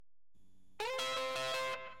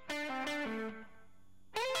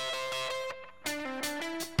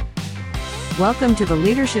Welcome to the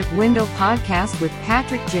Leadership Window podcast with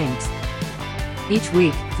Patrick Jinks. Each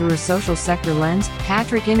week, through a social sector lens,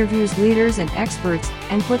 Patrick interviews leaders and experts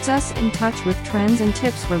and puts us in touch with trends and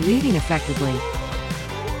tips for leading effectively.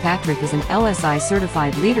 Patrick is an LSI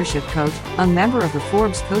certified leadership coach, a member of the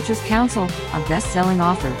Forbes Coaches Council, a best-selling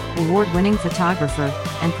author, award-winning photographer,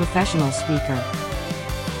 and professional speaker.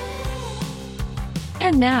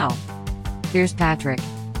 And now, here's Patrick.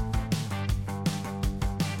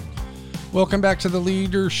 Welcome back to the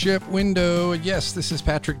Leadership Window. Yes, this is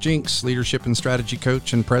Patrick Jinks, leadership and strategy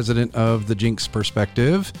coach and president of the Jinks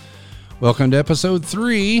Perspective. Welcome to episode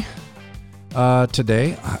 3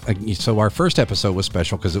 today. So our first episode was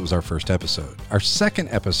special because it was our first episode. Our second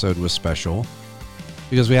episode was special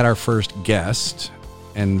because we had our first guest.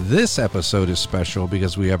 And this episode is special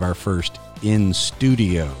because we have our first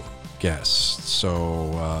in-studio guest.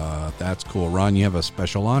 So that's cool. Ron, you have a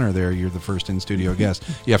special honor there. You're the first in-studio guest.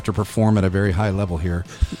 You have to perform at a very high level here.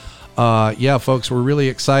 Yeah, folks, we're really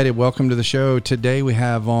excited. Welcome to the show. Today we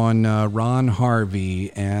have on Ron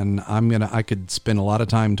Harvey, and I could spend a lot of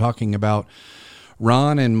time talking about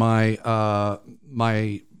Ron and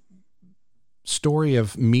my story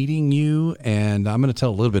of meeting you, and I'm going to tell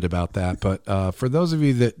a little bit about that. But for those of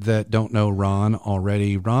you that don't know Ron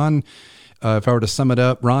already, Ron, if I were to sum it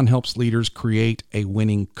up, Ron helps leaders create a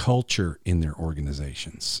winning culture in their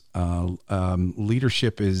organizations.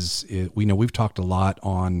 Leadership we've talked a lot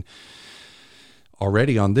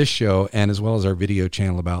already on this show and as well as our video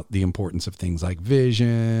channel about the importance of things like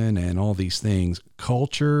vision and all these things.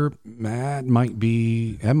 Culture, that might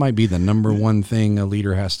be the number one thing a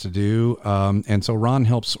leader has to do. And so Ron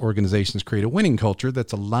helps organizations create a winning culture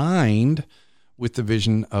that's aligned with the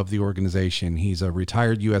vision of the organization. He's a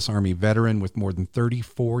retired U.S. Army veteran with more than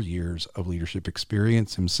 34 years of leadership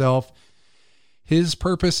experience himself. His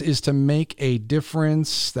purpose is to make a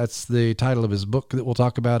difference. That's the title of his book that we'll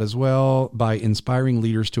talk about as well, by inspiring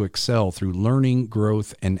leaders to excel through learning,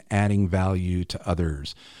 growth, and adding value to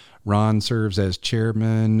others. Ron serves as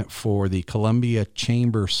chairman for the Columbia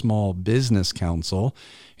Chamber Small Business Council.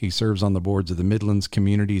 He serves on the boards of the Midlands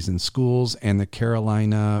Communities and Schools and the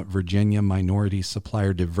Carolina, Virginia Minority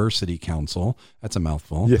Supplier Diversity Council. That's a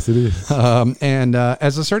mouthful. Yes, it is. And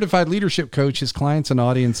as a certified leadership coach, his clients and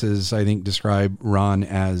audiences, I think, describe Ron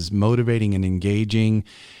as motivating and engaging.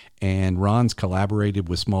 And Ron's collaborated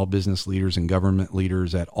with small business leaders and government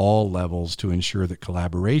leaders at all levels to ensure that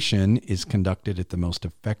collaboration is conducted at the most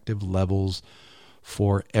effective levels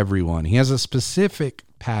for everyone. He has a specific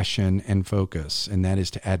passion and focus, and that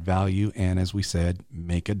is to add value and, as we said,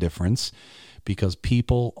 make a difference, because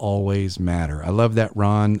people always matter. I love that,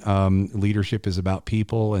 Ron. Leadership is about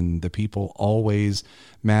people, and the people always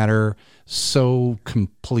matter. So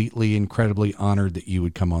completely, incredibly honored that you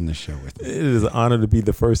would come on this show with me. It is an honor to be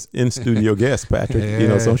the first in-studio guest, Patrick.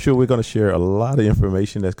 Yeah. So I'm sure we're going to share a lot of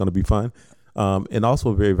information that's going to be fun, and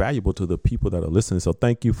also very valuable to the people that are listening. So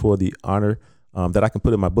thank you for the honor that I can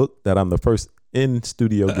put in my book that I'm the first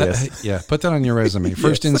in-studio guest. Yeah, put that on your resume.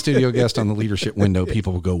 First in-studio guest on the Leadership Window.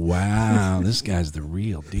 People will go, wow, this guy's the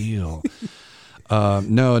real deal.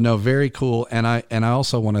 No, very cool. And I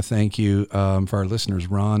also want to thank you for our listeners.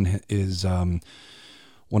 Ron is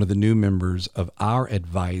one of the new members of our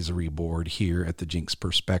advisory board here at the Jinks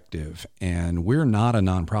Perspective. And we're not a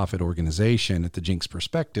nonprofit organization at the Jinks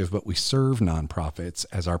Perspective, but we serve nonprofits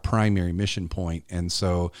as our primary mission point. And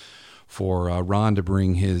so for Ron to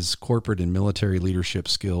bring his corporate and military leadership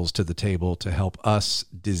skills to the table to help us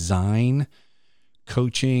design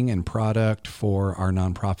coaching and product for our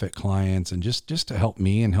nonprofit clients, and just to help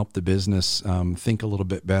me and help the business think a little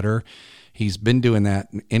bit better. He's been doing that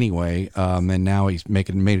anyway, and now he's made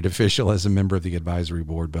it official as a member of the advisory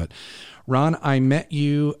board. But Ron, I met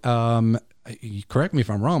you, correct me if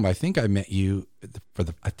I'm wrong, but I think I met you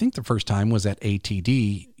the first time was at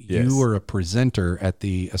ATD. Yes. You were a presenter at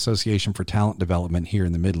the Association for Talent Development here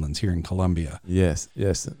in the Midlands, here in Columbia. Yes. That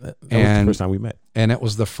was the first time we met. And it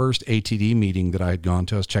was the first ATD meeting that I had gone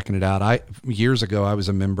to. I was checking it out. Years ago, I was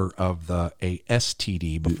a member of the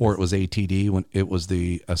ASTD before it was ATD, when it was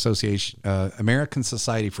the Association, American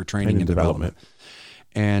Society for Training and Development.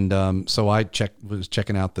 And so I was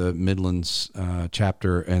checking out the Midlands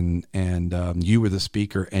chapter, and you were the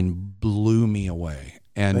speaker, and blew me away.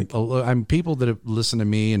 And I'm people that have listened to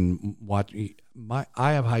me and watch.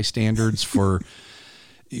 I have high standards for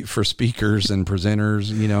speakers and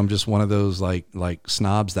presenters. I'm just one of those like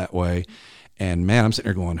snobs that way. And man, I'm sitting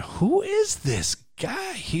there going, "Who is this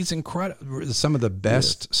guy? He's incredible." Some of the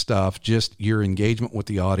best stuff. Just your engagement with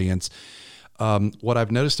the audience. What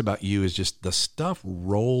I've noticed about you is just the stuff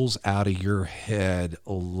rolls out of your head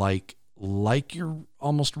like like you're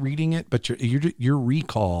almost reading it, but your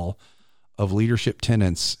recall of leadership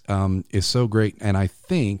tenets is so great. And I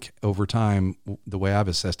think over time, the way I've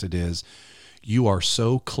assessed it is you are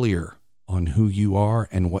so clear on who you are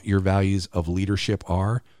and what your values of leadership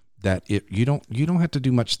are that you don't have to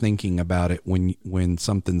do much thinking about it when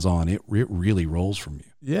something's on. It really rolls from you.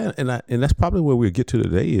 Yeah, and that's probably where we'll get to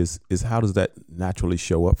today is how does that naturally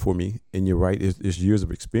show up for me? And you're right, it's years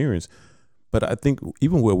of experience. But I think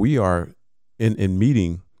even where we are in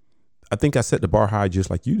meeting, I think I set the bar high just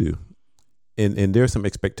like you do. And there's some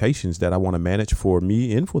expectations that I want to manage for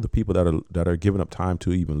me and for the people that are giving up time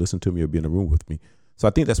to even listen to me or be in the room with me. So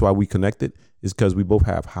I think that's why we connected, is because we both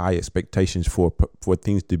have high expectations for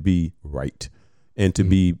things to be right and to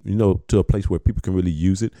be, to a place where people can really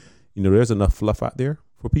use it. There's enough fluff out there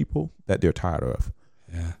for people that they're tired of.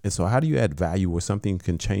 Yeah. And so how do you add value where something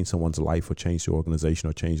can change someone's life or change their organization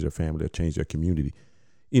or change their family or change their community?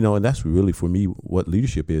 And that's really, for me, what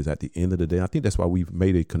leadership is at the end of the day. And I think that's why we've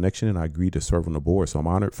made a connection, and I agreed to serve on the board. So I'm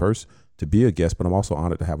honored first to be a guest, but I'm also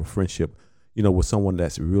honored to have a friendship, with someone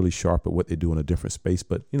that's really sharp at what they do in a different space.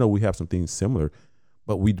 But, we have some things similar,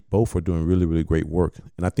 but we both are doing really, really great work.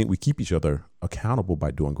 And I think we keep each other accountable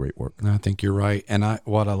by doing great work. I think you're right. And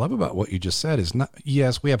what I love about what you just said is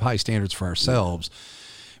yes, we have high standards for ourselves.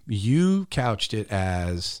 You couched it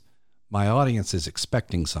as my audience is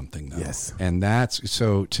expecting something, though. Yes. And that's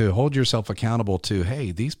so to hold yourself accountable to,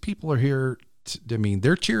 hey, these people are here.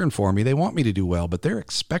 They're cheering for me. They want me to do well, but they're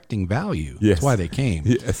expecting value. Yes. That's why they came.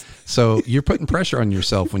 Yes. So you're putting pressure on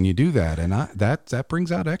yourself when you do that. And that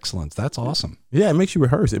brings out excellence. That's awesome. Yeah. It makes you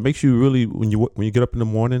rehearse. It makes you really, when you get up in the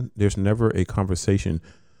morning, there's never a conversation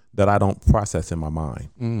that I don't process in my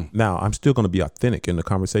mind. Now, I'm still going to be authentic in the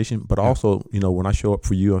conversation, but also, when I show up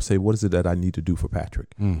for you, I say, what is it that I need to do for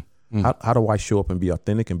Patrick? How do I show up and be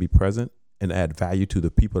authentic and be present and add value to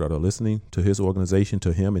the people that are listening to his organization,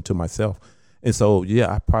 to him, and to myself? And so,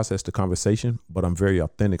 I process the conversation, but I'm very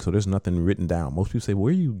authentic. So there's nothing written down. Most people say,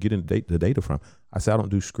 where are you getting the data from? I say, I don't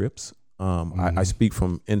do scripts. I speak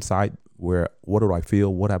from inside what do I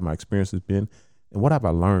feel? What have my experiences been? And what have I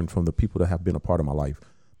learned from the people that have been a part of my life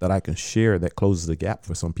that I can share that closes the gap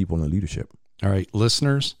for some people in leadership? All right,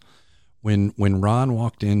 listeners. When Ron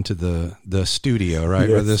walked into the studio, right?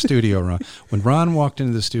 Yes. Or the studio, Ron. When Ron walked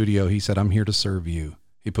into the studio, he said, I'm here to serve you.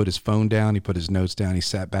 He put his phone down. He put his notes down. He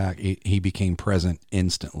sat back. He became present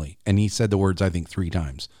instantly. And he said the words, I think, 3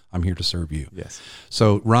 times. I'm here to serve you. Yes.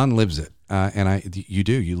 So Ron lives it.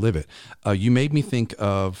 You live it. You made me think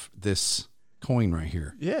of this coin right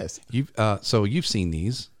here. Yes. So you've seen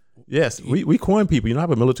these. Yes, we coin people. I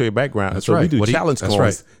have a military background, That's so right. we do challenge coins.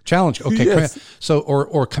 That's right. Challenge. Okay. Yes. So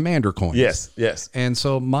or commander coins. Yes. And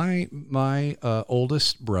so my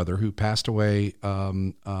oldest brother, who passed away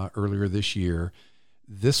earlier this year,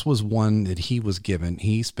 this was one that he was given.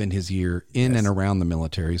 He spent his year in and around the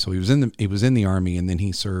military. So he was in the Army, and then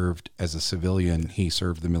he served as a civilian. He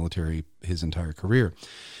served the military his entire career.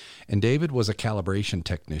 And David was a calibration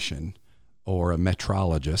technician or a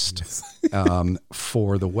metrologist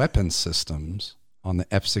for the weapons systems on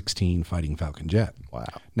the F-16 Fighting Falcon jet. Wow.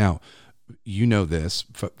 Now, you know this,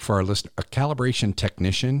 for our listener, a calibration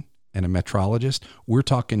technician and a metrologist, we're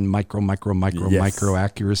talking micro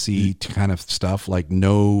accuracy kind of stuff, like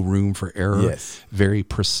no room for error, very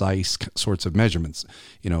precise sorts of measurements.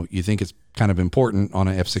 You think it's kind of important on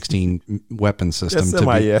an F-16 weapon system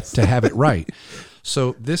to have it right.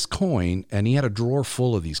 So this coin, and he had a drawer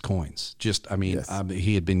full of these coins.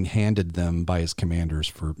 He had been handed them by his commanders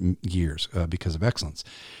for years because of excellence.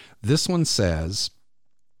 This one says,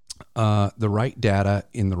 the right data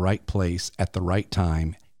in the right place at the right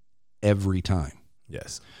time, every time.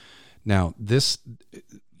 Yes. Now,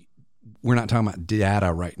 we're not talking about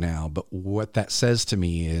data right now, but what that says to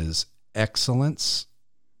me is excellence,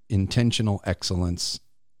 intentional excellence,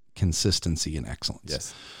 consistency, and excellence.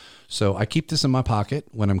 Yes. So I keep this in my pocket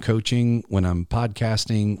when I'm coaching, when I'm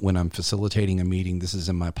podcasting, when I'm facilitating a meeting. This is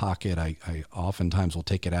in my pocket. I oftentimes will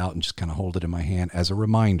take it out and just kind of hold it in my hand as a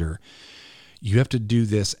reminder. You have to do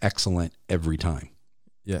this excellent every time.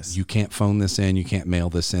 Yes. You can't phone this in. You can't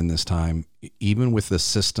mail this in this time. Even with the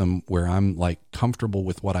system where I'm like comfortable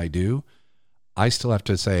with what I do, I still have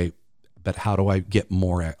to say, but how do I get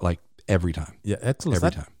more every time? Yeah, excellent.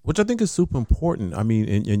 Every time. Which I think is super important. I mean,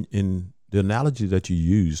 in the analogy that you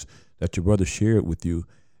use, that your brother shared with you,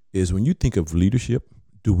 is when you think of leadership,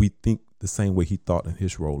 do we think the same way he thought in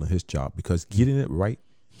his role and his job? Because getting it right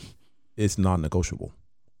is non-negotiable.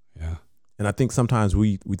 Yeah. And I think sometimes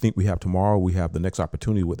we think we have tomorrow, we have the next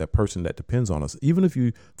opportunity with that person that depends on us. Even if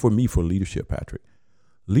for leadership, Patrick,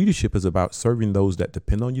 leadership is about serving those that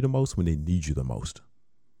depend on you the most when they need you the most.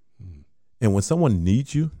 And when someone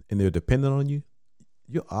needs you and they're dependent on you,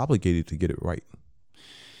 you're obligated to get it right.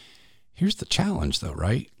 Here's the challenge, though,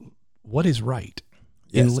 right? What is right?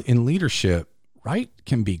 Yes. In leadership, right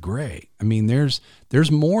can be gray. I mean, there's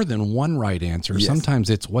more than one right answer. Yes. Sometimes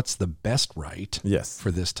it's what's the best right Yes.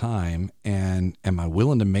 for this time, and am I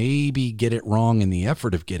willing to maybe get it wrong in the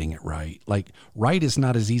effort of getting it right? Like, right is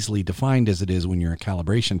not as easily defined as it is when you're a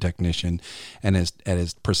calibration technician, and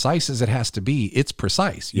as precise as it has to be, it's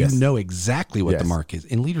precise. You Yes. know exactly what the Yes. mark is.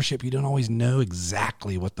 In leadership, you don't always know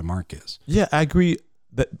exactly what the mark is. Yeah, I agree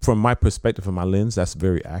that from my perspective, from my lens, that's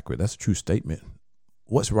very accurate. That's a true statement.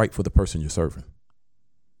 What's right for the person you're serving?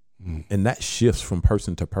 And that shifts from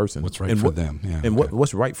person to person. What's right and for them? Yeah. And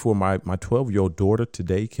what's right for my 12-year-old daughter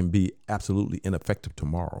today can be absolutely ineffective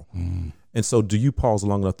tomorrow. And so do you pause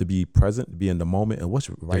long enough to be present, be in the moment, and what's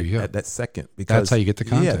right at that second? Because that's how you get the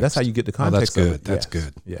context. Yeah, that's how you get the context. Oh, that's good. Of it. That's Yes.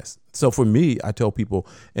 good. Yes. So for me, I tell people,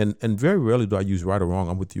 and very rarely do I use right or wrong.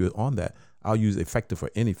 I'm with you on that. I'll use effective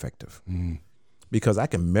or ineffective because I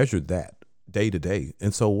can measure that day to day.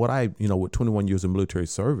 And so what with 21 years of military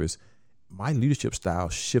service, my leadership style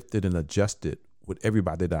shifted and adjusted with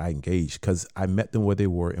everybody that I engaged because I met them where they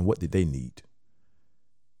were and what did they need.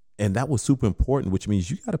 And that was super important, which means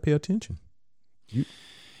you got to pay attention.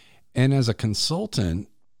 And as a consultant,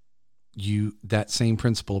 that same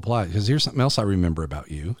principle applies. Because here's something else I remember about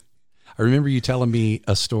you. I remember you telling me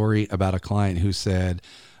a story about a client who said,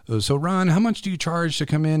 "Oh, so Ron, how much do you charge to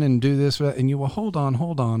come in and do this?" And you, well, hold on.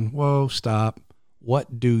 Whoa, stop.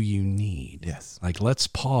 What do you need? Yes. Like, let's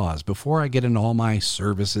pause before I get into all my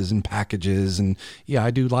services and packages. And yeah,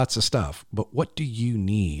 I do lots of stuff, but what do you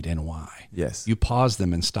need and why? Yes. You pause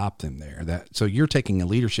them and stop them there. So you're taking a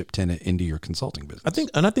leadership tenet into your consulting business.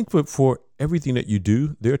 I think for everything that you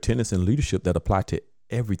do, there are tenets in leadership that apply to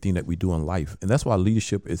everything that we do in life. And that's why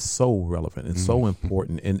leadership is so relevant and so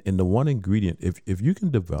important. And the one ingredient, if you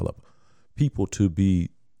can develop people to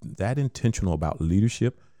be that intentional about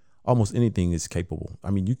leadership, almost anything is capable.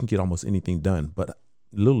 I mean, you can get almost anything done. But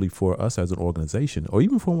literally for us as an organization, or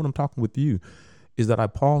even for when I'm talking with you, is that I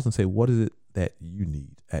pause and say, what is it that you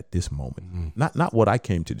need at this moment? Not what I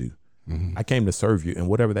came to do. I came to serve you. And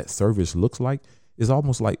whatever that service looks like is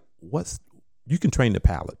almost like you can train the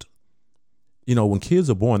palate. When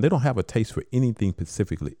kids are born, they don't have a taste for anything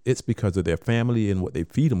specifically. It's because of their family and what they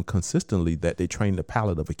feed them consistently that they train the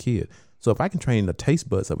palate of a kid. So if I can train the taste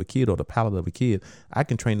buds of a kid or the palate of a kid, I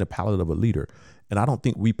can train the palate of a leader. And I don't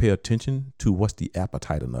think we pay attention to what's the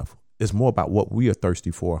appetite enough. It's more about what we are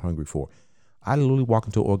thirsty for or hungry for. I literally walk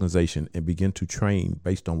into an organization and begin to train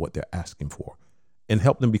based on what they're asking for and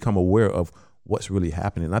help them become aware of what's really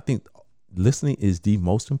happening. I think listening is the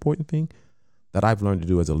most important thing that I've learned to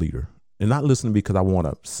do as a leader. And not listening because I want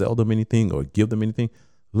to sell them anything or give them anything.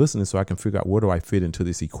 Listening so I can figure out where do I fit into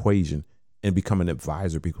this equation and become an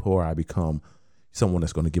advisor before I become someone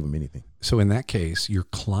that's going to give them anything. So in that case, your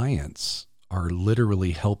clients are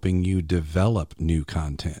literally helping you develop new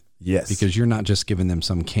content. Yes. Because you're not just giving them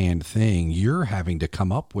some canned thing. You're having to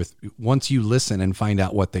come up with, once you listen and find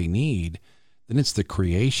out what they need, then it's the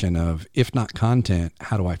creation of, if not content,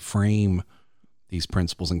 how do I frame these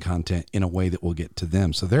principles and content in a way that will get to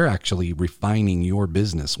them? So they're actually refining your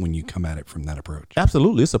business when you come at it from that approach.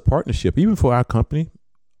 Absolutely. It's a partnership. Even for our company,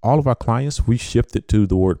 all of our clients, we shifted to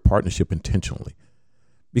the word partnership intentionally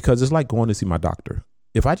because it's like going to see my doctor.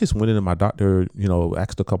 If I just went into my doctor,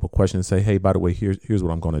 asked a couple of questions and say, hey, by the way, here's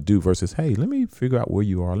what I'm going to do versus, hey, let me figure out where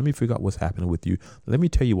you are. Let me figure out what's happening with you. Let me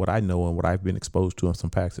tell you what I know and what I've been exposed to in some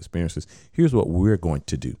past experiences. Here's what we're going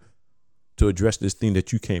to do to address this thing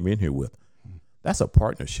that you came in here with. That's a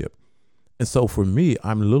partnership. And so for me,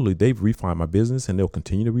 they've refined my business and they'll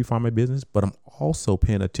continue to refine my business, but I'm also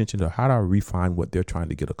paying attention to how do I refine what they're trying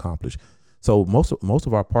to get accomplished. So most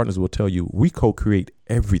of our partners will tell you we co-create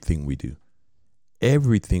everything we do.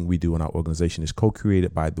 Everything we do in our organization is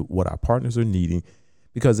co-created by what our partners are needing,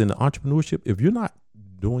 because in the entrepreneurship, if you're not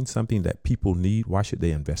doing something that people need, why should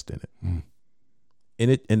they invest in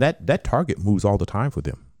it? And that target moves all the time for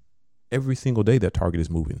them. Every single day that target is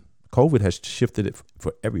moving. COVID has shifted it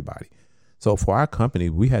for everybody. So for our company,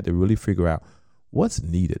 we had to really figure out what's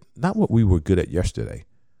needed, not what we were good at yesterday,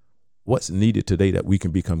 what's needed today that we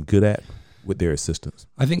can become good at with their assistance.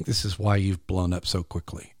 I think this is why you've blown up so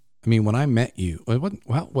quickly. I mean, when I met you,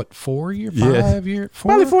 4 years, 5 years?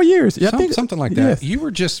 Probably 4 years. Yeah, something like that. Yes. You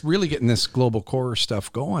were just really getting this global core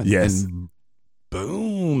stuff going. Yes. And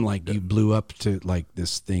boom, you blew up to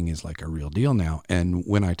this thing is like a real deal now. And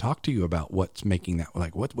when I talk to you about what's making that,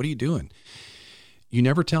 what are you doing? You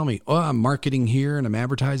never tell me, oh, I'm marketing here and I'm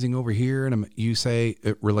advertising over here. And you say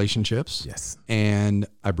relationships. Yes. And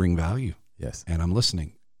I bring value. Yes. And I'm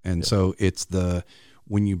listening. And so it's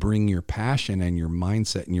when you bring your passion and your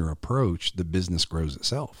mindset and your approach, the business grows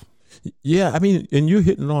itself. Yeah, I mean, and you're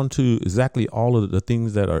hitting on to exactly all of the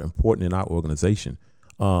things that are important in our organization.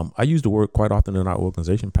 I use the word quite often in our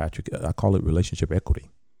organization, Patrick. I call it relationship equity.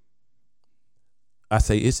 I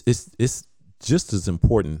say it's just as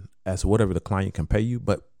important as whatever the client can pay you,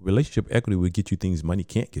 but relationship equity will get you things money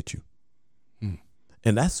can't get you.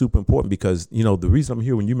 And that's super important because, the reason I'm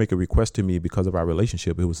here when you make a request to me because of our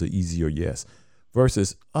relationship, it was an easier yes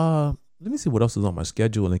versus, let me see what else is on my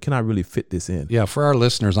schedule and can I really fit this in? Yeah. For our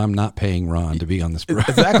listeners, I'm not paying Ron to be on this program.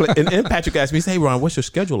 Exactly. And Patrick asked me, say, hey, Ron, what's your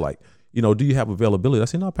schedule like? Do you have availability? I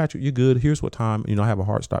say, no, Patrick, you're good. Here's what time, I have a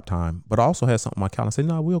hard stop time, but I also have something on my calendar. I say,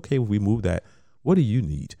 no, we're okay if we move that. What do you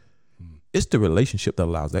need? It's the relationship that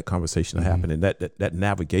allows that conversation to happen and that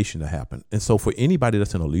navigation to happen. And so for anybody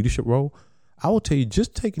that's in a leadership role, I will tell you,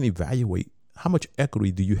 just take and evaluate how much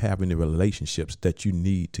equity do you have in the relationships that you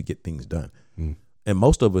need to get things done. And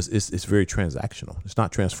most of us, it's very transactional. It's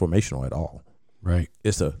not transformational at all. Right.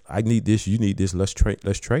 It's I need this, you need this, let's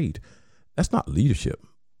trade. That's not leadership.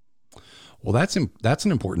 Well, that's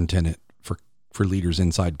an important tenet for leaders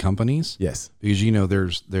inside companies. Yes.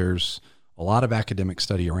 Because, there's a lot of academic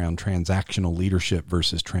study around transactional leadership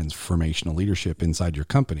versus transformational leadership inside your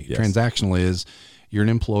company. Yes. Transactional is you're an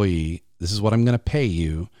employee. This is what I'm going to pay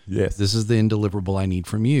you. Yes. This is the end deliverable I need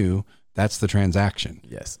from you. That's the transaction.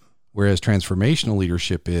 Yes. Whereas transformational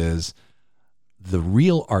leadership is the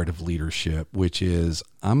real art of leadership, which is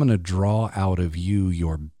I'm going to draw out of you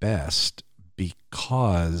your best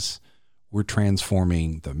because we're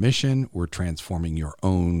transforming the mission. We're transforming your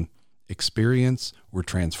own experience. We're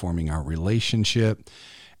transforming our relationship.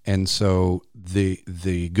 And so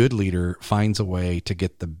the good leader finds a way to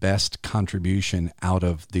get the best contribution out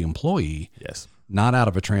of the employee. Yes. Not out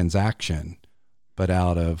of a transaction, but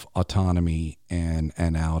out of autonomy and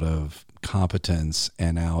out of competence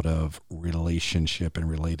and out of relationship and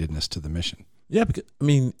relatedness to the mission. Yeah,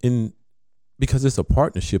 because it's a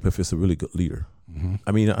partnership if it's a really good leader. Mm-hmm.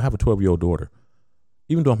 I have a 12-year-old daughter.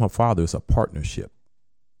 Even though I'm her father, it's a partnership.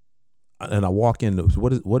 And I walk in,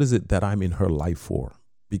 what is it that I'm in her life for?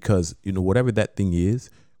 Because, whatever that thing is,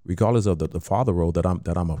 regardless of the father role that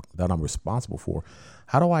I'm responsible for,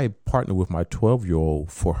 how do I partner with my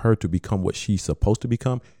 12-year-old for her to become what she's supposed to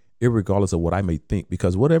become, irregardless of what I may think?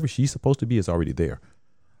 Because whatever she's supposed to be is already there.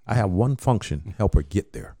 I have one function, help her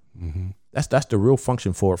get there. Mm-hmm. That's the real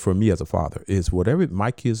function for me as a father, is whatever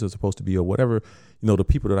my kids are supposed to be, or whatever, the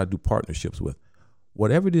people that I do partnerships with,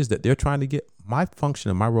 whatever it is that they're trying to get, my function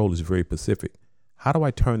and my role is very specific. How do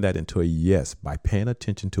I turn that into a yes by paying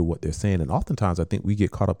attention to what they're saying? And oftentimes I think we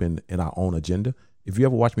get caught up in our own agenda. If you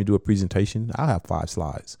ever watch me do a presentation, I'll have 5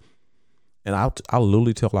 slides. And I'll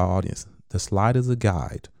literally tell our audience, the slide is a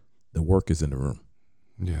guide. The work is in the room.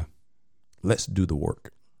 Yeah. Let's do the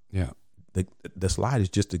work. Yeah. The slide is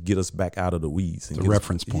just to get us back out of the weeds. The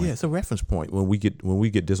reference point. Yeah, it's a reference point when we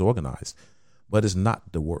get disorganized. But it's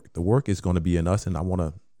not the work. The work is going to be in us. And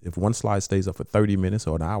if one slide stays up for 30 minutes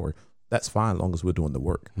or an hour, that's fine as long as we're doing the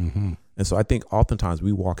work. Mm-hmm. And so I think oftentimes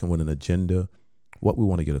we walk in with an agenda, what we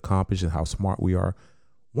want to get accomplished and how smart we are.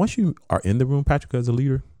 Once you are in the room, Patrick, as a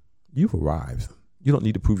leader, you've arrived. You don't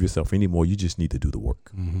need to prove yourself anymore. You just need to do the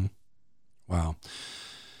work. Mm-hmm. Wow.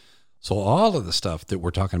 So all of the stuff that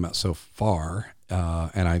we're talking about so far,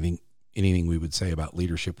 and I think anything we would say about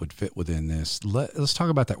leadership would fit within this. Let's talk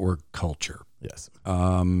about that word culture. Yes.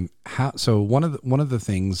 So one of the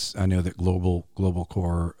things I know that Global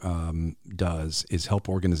Core does is help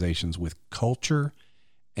organizations with culture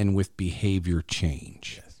and with behavior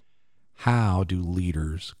change. Yes. How do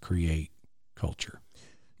leaders create culture?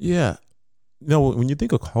 Yeah. When you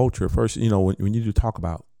think of culture, first, when you do talk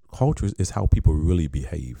about culture is how people really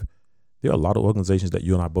behave. There are a lot of organizations that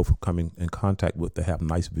you and I both have come in contact with that have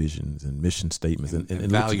nice visions and mission statements and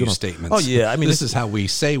value statements. Oh yeah, this is how we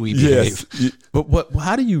say we behave. Yes. But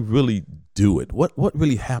how do you really do it? What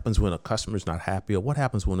really happens when a customer's not happy, or what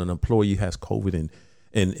happens when an employee has COVID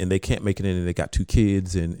and they can't make it in and they got 2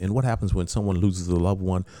 kids, and what happens when someone loses a loved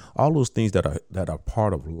one? All those things that are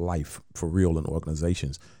part of life for real in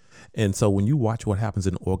organizations. And so when you watch what happens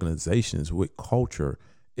in organizations with culture,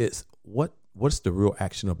 it's what's the real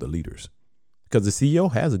action of the leaders? Because the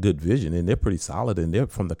CEO has a good vision and they're pretty solid and they're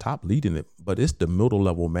from the top leading it, but it's the middle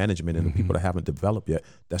level management and the people that haven't developed yet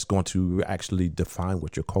that's going to actually define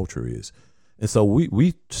what your culture is. And so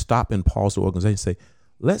we stop and pause the organization and say,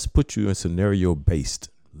 let's put you in scenario-based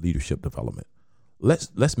leadership development. Let's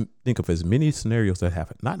think of as many scenarios that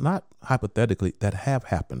happen, not hypothetically, that have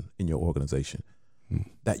happened in your organization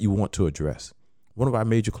that you want to address. One of our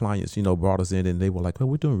major clients, brought us in and they were like, well,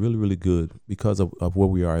 we're doing really, really good because of where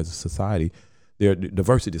we are as a society.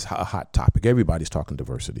 Diversity is a hot topic. Everybody's talking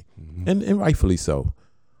diversity, and rightfully so.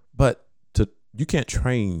 But you can't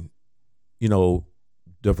train,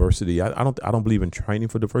 diversity. I don't believe in training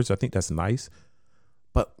for diversity. I think that's nice.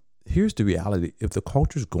 But here's the reality. If the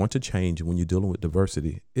culture is going to change when you're dealing with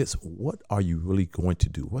diversity, it's what are you really going to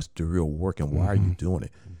do? What's the real work and why are you doing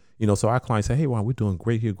it? So our clients say, hey, wow, we're doing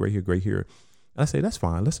great here, great here, great here. And I say, that's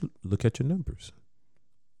fine. Let's look at your numbers.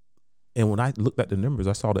 And when I looked at the numbers,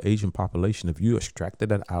 I saw the Asian population. If you extracted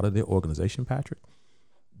that out of their organization, Patrick,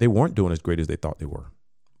 they weren't doing as great as they thought they were.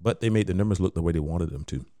 But they made the numbers look the way they wanted them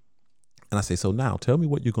to. And I say, so now tell me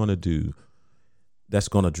what you're going to do that's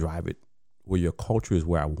going to drive it where your culture is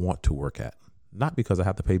where I want to work at. Not because I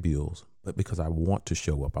have to pay bills, but because I want to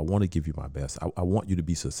show up. I want to give you my best. I want you to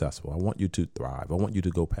be successful. I want you to thrive. I want you to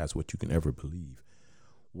go past what you can ever believe.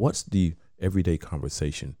 What's the everyday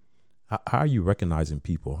conversation? How are you recognizing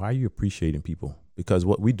people? How are you appreciating people? Because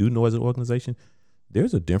what we do know as an organization,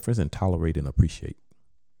 there's a difference in tolerate and appreciate.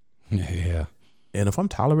 Yeah. And if I'm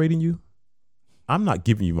tolerating you, I'm not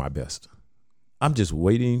giving you my best. I'm just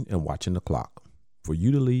waiting and watching the clock for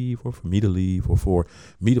you to leave or for me to leave or for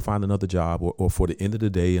me to find another job or for the end of the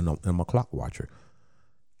day and I'm a clock watcher.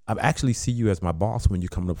 I actually see you as my boss when you're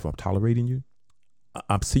coming up from tolerating you.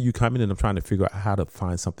 I see you coming and I'm trying to figure out how to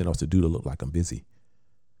find something else to do to look like I'm busy.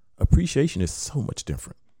 Appreciation is so much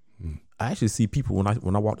different. I actually see people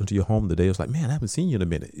when I walked into your home today, I was like, man, I haven't seen you in a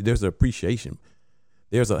minute. There's an appreciation.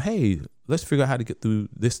 There's hey, let's figure out how to get through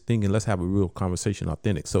this thing and let's have a real conversation,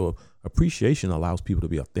 authentic. So appreciation allows people to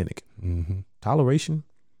be authentic. Toleration,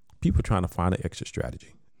 people trying to find an extra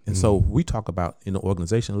strategy. And so we talk about in the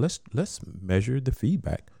organization, let's measure the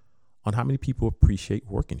feedback on how many people appreciate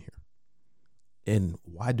working here. And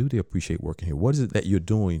why do they appreciate working here? What is it that you're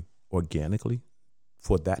doing organically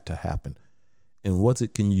for that to happen? And what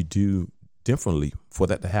can you do differently for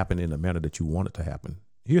that to happen in the manner that you want it to happen?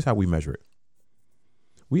 Here's how we measure it.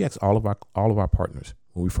 We ask all of our partners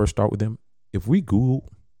when we first start with them, if we Google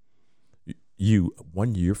you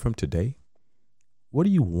 1 year from today, what do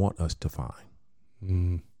you want us to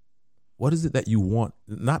find? What is it that you want?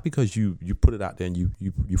 Not because you put it out there and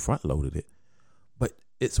you front loaded it, but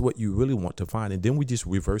it's what you really want to find. And then we just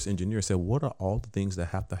reverse engineer and say, what are all the things that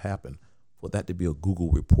have to happen for that to be a Google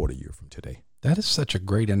report a year from today? That is such a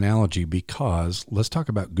great analogy because let's talk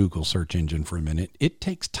about Google search engine for a minute. It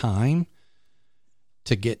takes time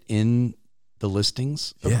to get in the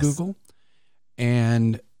listings of Google.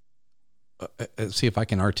 And see if I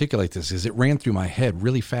can articulate this, because it ran through my head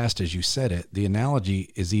really fast as you said it. The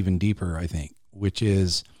analogy is even deeper, I think, which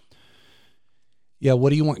is, what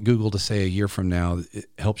do you want Google to say a year from now? It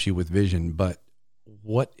helps you with vision, but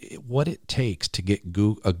what it takes to get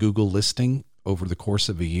a Google listing over the course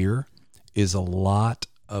of a year is a lot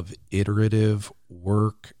of iterative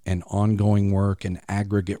work and ongoing work and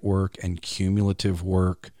aggregate work and cumulative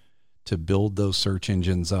work to build those search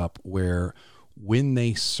engines up where when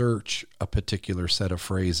they search a particular set of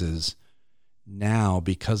phrases now,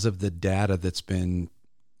 because of the data that's been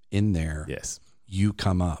in there, you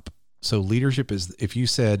come up. So leadership is, if you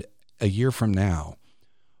said a year from now,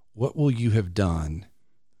 what will you have done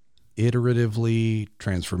iteratively,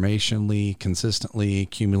 transformationally, consistently,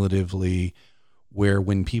 cumulatively, where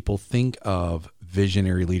when people think of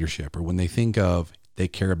visionary leadership or when they think of they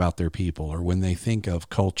care about their people or when they think of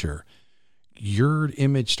culture, your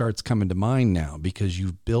image starts coming to mind now because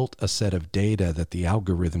you've built a set of data that the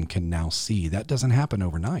algorithm can now see. That doesn't happen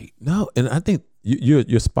overnight. No, and I think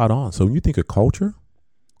you're spot on. So when you think of culture,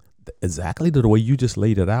 exactly the way you just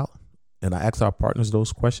laid it out, and I ask our partners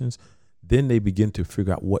those questions, then they begin to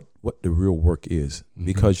figure out what the real work is.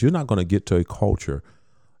 Because you're not going to get to a culture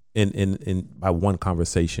in by one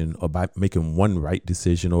conversation or by making one right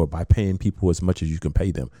decision or by paying people as much as you can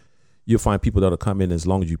pay them. You'll find people that'll come in as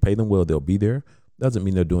long as you pay them well, they'll be there. Doesn't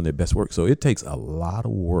mean they're doing their best work. So it takes a lot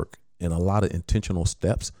of work and a lot of intentional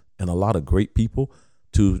steps and a lot of great people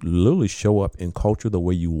to literally show up in culture the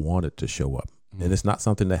way you want it to show up. And it's not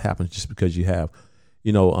something that happens just because you have,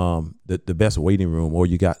 the best waiting room or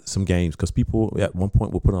you got some games, because people at one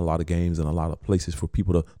point will put in a lot of games and a lot of places for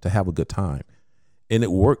people to have a good time. And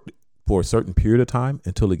it worked for a certain period of time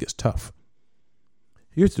until it gets tough.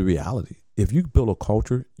 Here's the reality. If you build a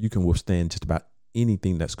culture, you can withstand just about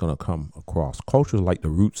anything that's going to come across. Culture is like the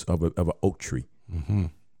roots of an oak tree.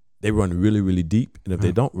 They run really, really deep. And if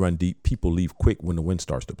they don't run deep, people leave quick when the wind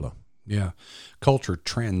starts to blow. Yeah. Culture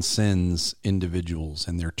transcends individuals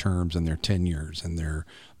and their terms and their tenures and their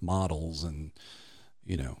models. And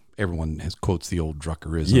everyone quotes the old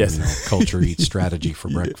Druckerism, Yes. culture eats strategy for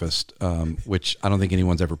breakfast, which I don't think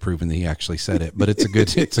anyone's ever proven that he actually said it, but it's a good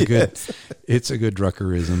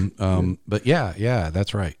Druckerism. But yeah,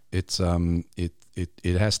 that's right. It's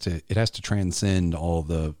it has to transcend all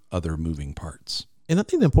the other moving parts. And I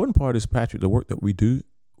think the important part is, Patrick, the work that we do,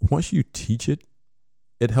 once you teach it,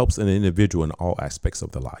 it helps an individual in all aspects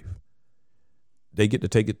of their life. They get to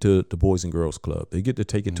take it to the Boys and Girls Club. They get to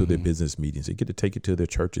take it to their business meetings. They get to take it to their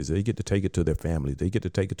churches. They get to take it to their families. They get to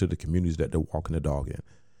take it to the communities that they're walking the dog in.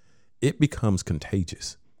 It becomes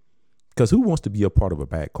contagious, because who wants to be a part of a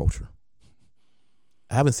bad culture?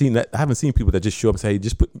 I haven't seen that. I haven't seen people that just show up and say,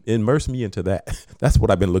 "Just immerse me into that." That's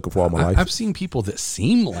what I've been looking for all my life. I've seen people that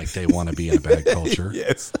seem like they want to be in a bad culture.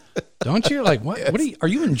 Yes. Don't you? Like, what? Yes. What are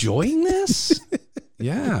you enjoying this?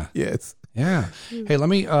 Yeah. Yes. Yeah. Hey, let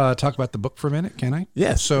me talk about the book for a minute. Can I?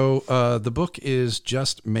 Yes. So the book is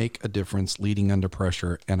Just Make a Difference, Leading Under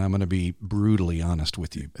Pressure. And I'm going to be brutally honest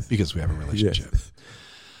with you because we have a relationship. Yes.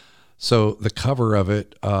 So the cover of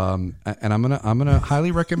it, and I'm gonna highly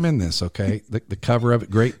recommend this. Okay, the cover of it,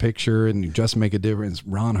 great picture, and you Just Make a Difference.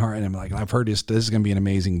 Ron Hart, and I'm like, I've heard this is gonna be an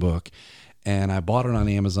amazing book, and I bought it on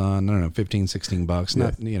Amazon. I don't know, $15-$16,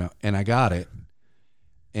 not and I got it,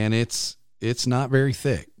 and it's not very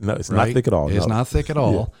thick. No, it's right? not thick at all. It's No. not thick at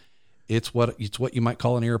all. Yeah. It's what you might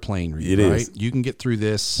call an airplane read. It right? is. You can get through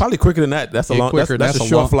this. Probably quicker than that. That's a long. quicker. That's That's a a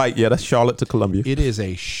short long- flight. Yeah, that's Charlotte to Columbia. It is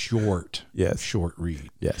a short read.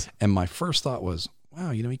 Yes. And my first thought was,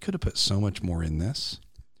 wow, he could have put so much more in this.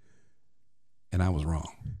 And I was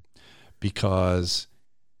wrong, because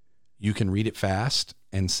you can read it fast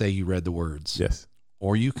and say you read the words. Yes.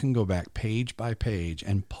 Or you can go back page by page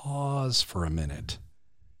and pause for a minute.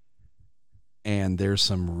 And there's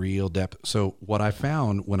some real depth. So what I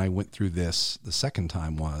found when I went through this the second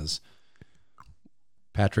time was,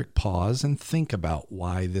 Patrick, pause and think about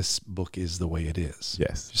why this book is the way it is.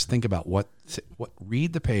 Yes. Just think about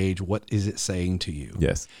read the page. What is it saying to you?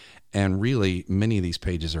 Yes. And really, many of these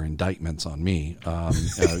pages are indictments on me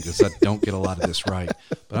because I don't get a lot of this right.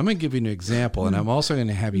 But I'm going to give you an example, and I'm also going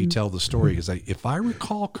to have you tell the story, because if I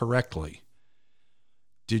recall correctly,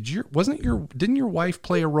 didn't your wife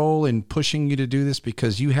play a role in pushing you to do this?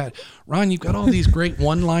 Because you've got all these great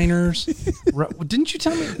one-liners. Didn't you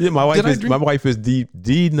tell me? Yeah, my wife is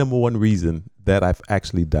the number one reason that I've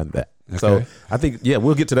actually done that. Okay. So I think,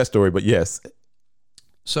 we'll get to that story, but yes.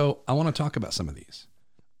 So I want to talk about some of these,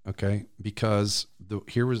 okay? Because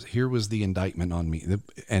here was the indictment on me,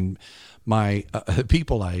 and my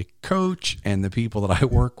people I coach and the people that I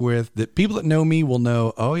work with. The people that know me will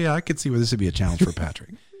know. Oh yeah, I could see where this would be a challenge for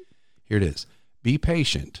Patrick. Here it is: be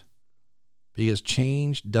patient, because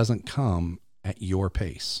change doesn't come at your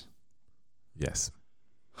pace. Yes.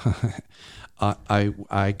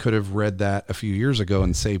 I could have read that a few years ago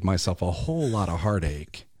and saved myself a whole lot of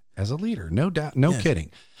heartache as a leader. No doubt, no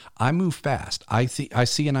kidding. I move fast. I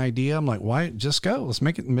see an idea. I'm like, why? Just go. Let's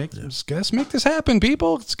make this happen,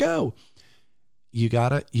 people. Let's go. You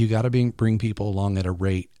gotta bring people along at a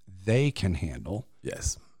rate they can handle.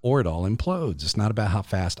 Yes. Or it all implodes. It's not about how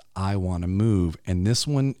fast I want to move. And this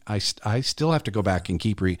one, I still have to go back and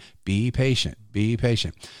keep be patient. Be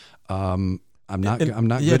patient. I'm not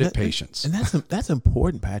good at patience. And that's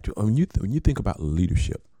important, Patrick. When you think about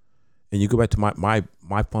leadership, and you go back to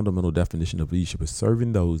my fundamental definition of leadership is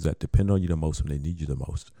serving those that depend on you the most when they need you the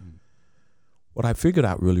most. What I figured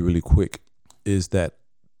out really, really quick is that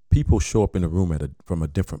people show up in a room from a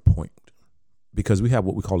different point, because we have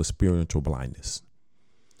what we call experiential blindness.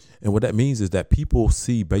 And what that means is that people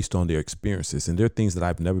see based on their experiences, and there are things that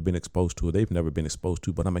I've never been exposed to or they've never been exposed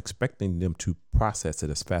to, but I'm expecting them to process it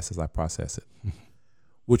as fast as I process it,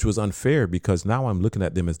 which was unfair, because now I'm looking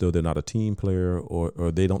at them as though they're not a team player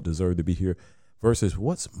or they don't deserve to be here, versus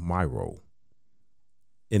what's my role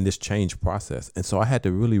in this change process. And so I had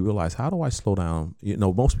to really realize, how do I slow down?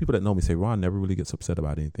 Most people that know me say, Ron never really gets upset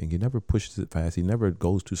about anything. He never pushes it fast. He never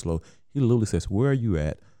goes too slow. He literally says, where are you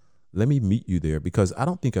at? Let me meet you there, because I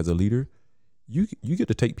don't think as a leader, you get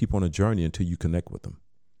to take people on a journey until you connect with them,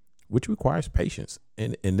 which requires patience.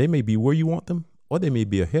 And they may be where you want them, or they may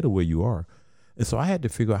be ahead of where you are. And so I had to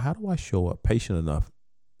figure out, how do I show up patient enough,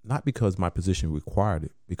 not because my position required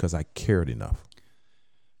it, because I cared enough.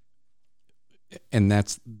 And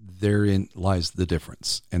therein lies the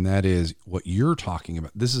difference. And that is what you're talking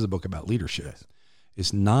about. This is a book about leadership. Yes.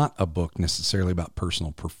 It's not a book necessarily about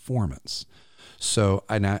personal performance. So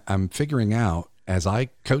I'm figuring out, as I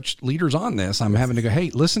coach leaders on this, I'm having to go, hey,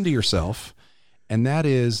 listen to yourself. And that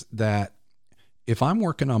is that if I'm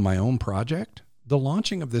working on my own project, the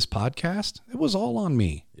launching of this podcast, it was all on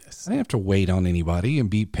me. Yes. I didn't have to wait on anybody and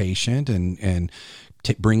be patient and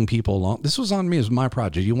bring people along. This was on me. It was my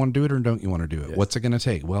project. You want to do it or don't you want to do it? Yes. What's it going to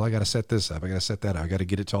take? Well, I got to set this up. I got to set that up. I got to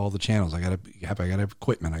get it to all the channels. I got to have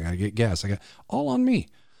equipment. I got to get gas. All on me.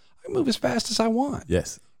 I move as fast as I want.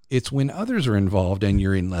 Yes. It's when others are involved and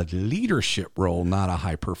you're in a leadership role, not a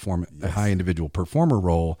a high individual performer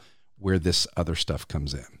role, where this other stuff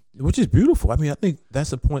comes in. Which is beautiful. I mean, I think that's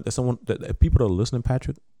the point that people that are listening,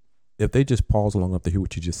 Patrick, if they just pause long enough to hear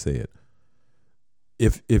what you just said,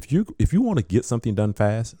 if you want to get something done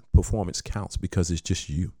fast, performance counts because it's just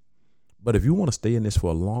you. But if you want to stay in this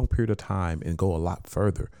for a long period of time and go a lot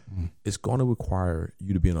further, it's going to require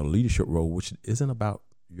you to be in a leadership role, which isn't about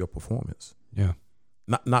your performance. Yeah.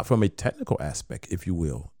 Not from a technical aspect, if you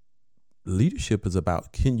will. Leadership is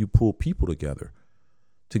about, can you pull people together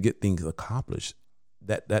to get things accomplished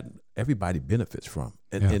that everybody benefits from,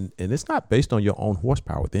 and it's not based on your own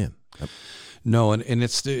horsepower. Then, no, and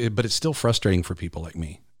but it's still frustrating for people like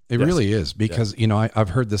me. It really is because I've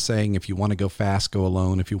heard the saying: if you want to go fast, go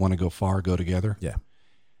alone. If you want to go far, go together. Yeah.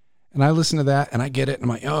 And I listen to that and I get it, and I'm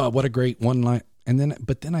like, oh, what a great one line.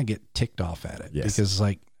 But then I get ticked off at it because it's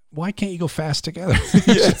like, why can't you go fast together?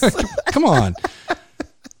 Come on.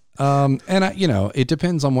 And it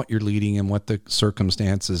depends on what you're leading and what the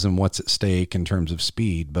circumstances and what's at stake in terms of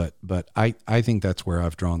speed. But I think that's where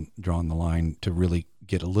I've drawn the line to really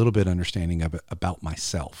get a little bit understanding of it about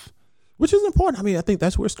myself, which is important. I mean, I think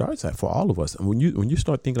that's where it starts at for all of us. And when you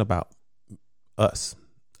start thinking about us,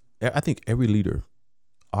 I think every leader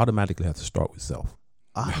automatically has to start with self.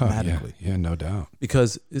 Automatically. Yeah, no doubt.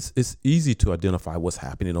 Because it's easy to identify what's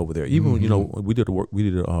happening over there. Even when we did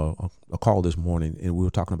a call this morning and we were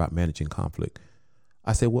talking about managing conflict.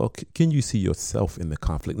 I said, well, can you see yourself in the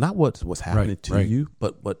conflict? Not what's happening to you,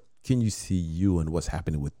 but can you see you and what's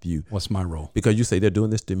happening with you? What's my role? Because you say they're doing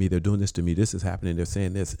this to me, this is happening, they're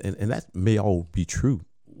saying this, and that may all be true.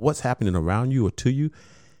 What's happening around you or to you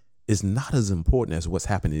is not as important as what's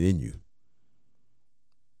happening in you.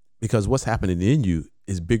 Because what's happening in you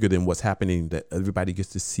is bigger than what's happening that everybody gets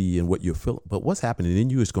to see and what you're feeling. But what's happening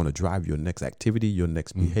in you is going to drive your next activity, your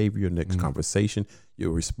next behavior, your next conversation,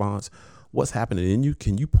 your response. What's happening in you?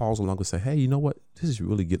 Can you pause along and say, hey, you know what? This is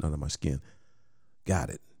really getting under my skin.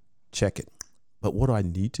 Got it. Check it. But what do I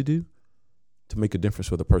need to do to make a difference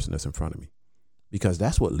for the person that's in front of me? Because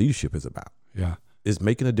that's what leadership is about. Yeah. Is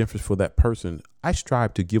making a difference for that person. I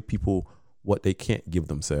strive to give people what they can't give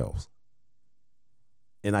themselves.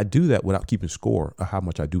 And I do that without keeping score of how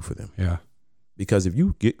much I do for them. Yeah. Because if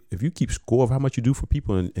you keep score of how much you do for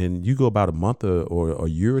people and you go about a month or a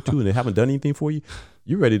year or two and they haven't done anything for you,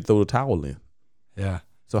 you're ready to throw the towel in. Yeah.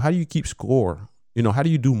 So how do you keep score? How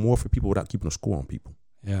do you do more for people without keeping a score on people?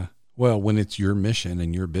 Yeah. Well, when it's your mission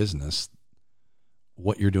and your business,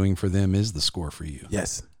 what you're doing for them is the score for you.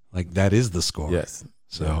 Yes. Like that is the score. Yes.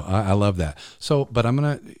 So I love that. So, but I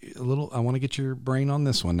want to get your brain on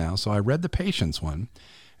this one now. So I read the patience one,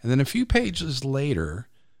 and then a few pages later,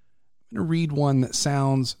 I'm going to read one that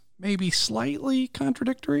sounds maybe slightly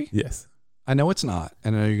contradictory. Yes. I know it's not.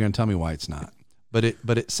 And I know you're going to tell me why it's not, but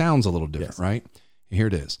it sounds a little different, right? Here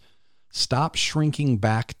it is. Stop shrinking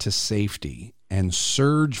back to safety and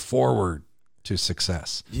surge forward to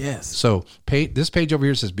success. Yes. So this page over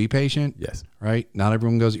here says, be patient. Yes. Right. Not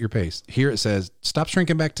everyone goes at your pace. Here it says, stop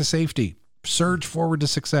shrinking back to safety, surge forward to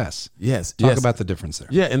success. Yes. Talk about the difference there.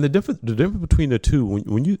 Yeah. And the difference between the two,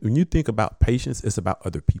 when you think about patience, it's about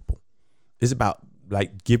other people. It's about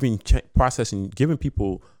like giving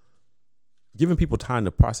people time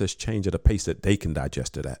to process change at a pace that they can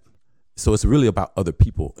digest it at. So it's really about other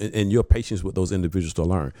people and your patience with those individuals to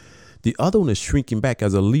learn. The other one is shrinking back.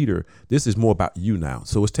 As a leader, this is more about you now.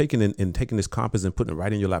 So it's taking this compass and putting it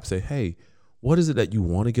right in your lap. Say, hey, what is it that you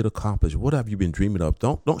want to get accomplished? What have you been dreaming of?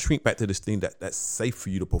 Don't shrink back to this thing that's safe for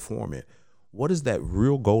you to perform in. What is that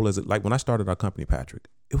real goal? Like when I started our company, Patrick,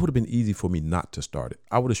 it would have been easy for me not to start it.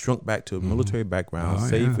 I would have shrunk back to a military background,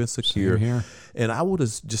 safe and secure. And I would have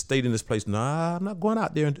just stayed in this place. Nah, I'm not going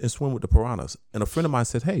out there and swim with the piranhas. And a friend of mine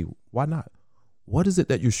said, hey, why not? What is it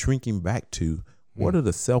that you're shrinking back to? What are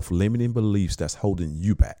the self-limiting beliefs that's holding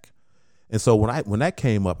you back? And so when that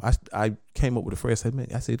came up, I came up with a phrase.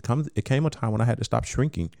 I said, it came a time when I had to stop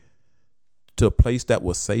shrinking to a place that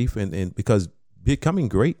was safe. And because becoming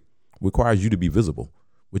great requires you to be visible,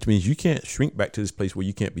 which means you can't shrink back to this place where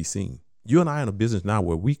you can't be seen. You and I are in a business now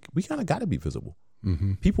where we kind of got to be visible.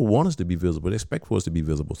 Mm-hmm. People want us to be visible. They expect for us to be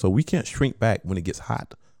visible. So we can't shrink back when it gets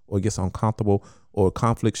hot or it gets uncomfortable or a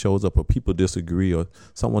conflict shows up or people disagree or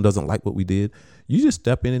someone doesn't like what we did. You just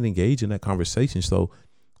step in and engage in that conversation. So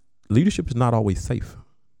leadership is not always safe,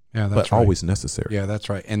 but always necessary. Yeah, that's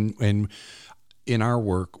right. And in our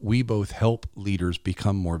work, we both help leaders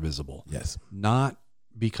become more visible. Yes. Not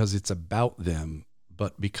because it's about them,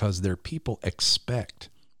 but because their people expect.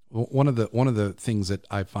 One of the things that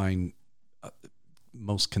I find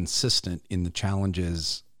most consistent in the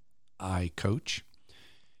challenges I coach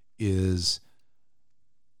is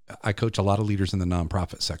I coach a lot of leaders in the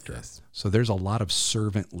nonprofit sector. Yes. So there's a lot of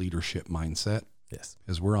servant leadership mindset. Yes.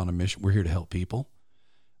 Because we're on a mission. We're here to help people.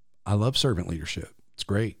 I love servant leadership. It's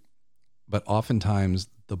great. But oftentimes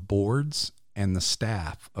the boards and the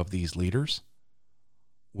staff of these leaders,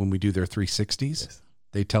 when we do their 360s, Yes.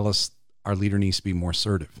 they tell us our leader needs to be more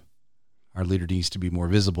assertive. Our leader needs to be more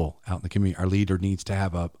visible out in the community. Our leader needs to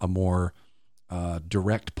have a more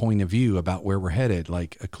direct point of view about where we're headed,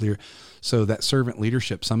 like a clear. So that servant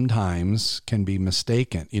leadership sometimes can be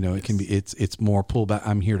mistaken. You know, it can be, it's more pull back.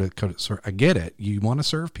 I'm here to, I get it. You want to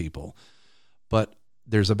serve people, but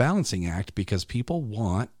there's a balancing act because people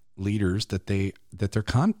want leaders that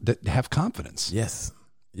have confidence. Yes.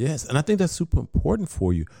 Yes. And I think that's super important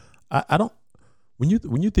for you. I don't, when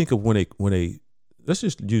you think of when a let's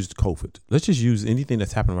just use COVID. Let's just use anything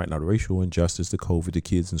that's happening right now, the racial injustice, the COVID, the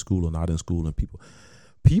kids in school or not in school, and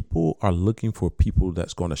people are looking for people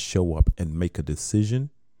that's going to show up and make a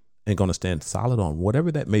decision and going to stand solid on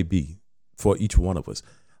whatever that may be for each one of us.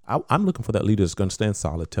 I'm looking for that leader that's going to stand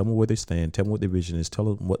solid, tell them where they stand, tell them what their vision is,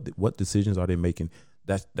 tell them what decisions are they making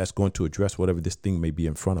that's going to address whatever this thing may be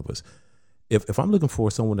in front of us. If I'm looking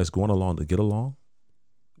for someone that's going along to get along,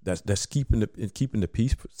 that's keeping the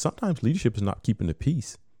peace. Sometimes leadership is not keeping the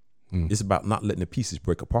peace. It's about not letting the pieces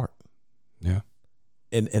break apart. Yeah.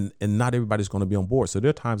 And not everybody's going to be on board. So there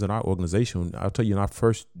are times in our organization, I'll tell you, in our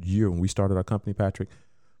first year when we started our company, Patrick,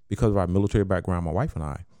 because of our military background, my wife and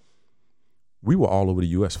I, we were all over the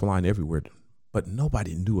U.S. flying everywhere, but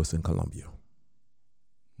nobody knew us in Colombia.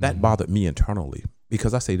 That bothered me internally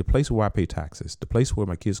because I say the place where I pay taxes, the place where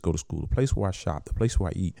my kids go to school, the place where I shop, the place where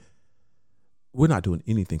I eat, we're not doing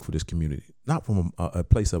anything for this community, not from a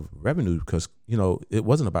place of revenue, because, you know, it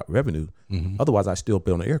wasn't about revenue. Otherwise, I'd still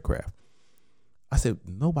be on an aircraft. I said,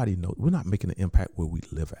 nobody knows. We're not making an impact where we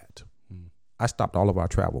live at. I stopped all of our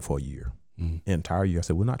travel for a year, an entire year. I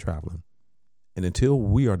said, we're not traveling. And until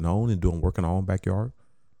we are known and doing work in our own backyard,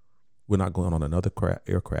 we're not going on another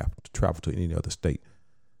aircraft to travel to any other state.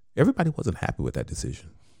 Everybody wasn't happy with that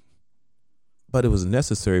decision. But it was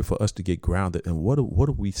necessary for us to get grounded in what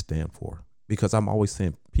do we stand for? Because I'm always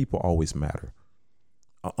saying people always matter.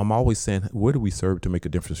 I'm always saying, where do we serve to make a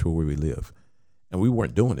difference for where we live? And we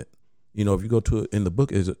weren't doing it. You know, if you go to in the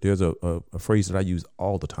book, there's a phrase that I use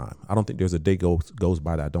all the time. I don't think there's a day goes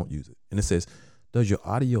by that I don't use it. And it says, does your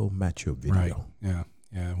audio match your video? Right. Yeah.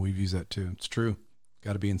 Yeah. We've used that too. It's true.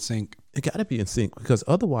 Got to be in sync. It got to be in sync, because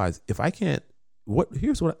otherwise, if I can't,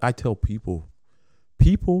 here's what I tell people.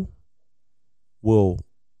 People will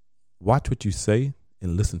watch what you say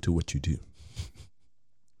and listen to what you do.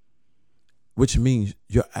 Which means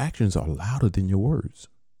your actions are louder than your words.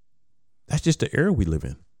 That's just the era we live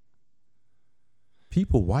in.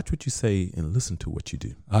 People watch what you say and listen to what you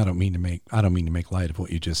do. I don't mean to make light of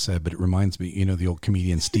what you just said, but it reminds me, you know, the old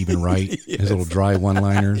comedian Stephen Wright, Yes. his little dry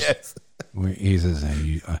one-liners. Yes. Where he says,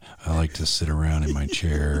 hey, I like to sit around in my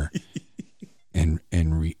chair and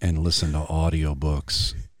listen to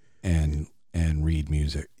audiobooks and read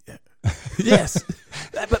music. Yes.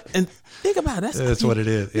 And think about it. That's what it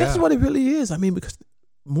is. That's what it really is. I mean, because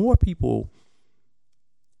more people,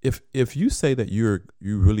 if you say that you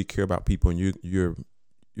really care about people and you're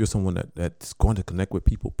someone that's going to connect with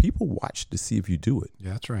people watch to see if you do it.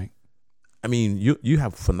 Yeah, that's right. I mean, you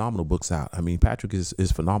have phenomenal books out. I mean, Patrick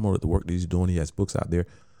is phenomenal at the work that he's doing. He has books out there.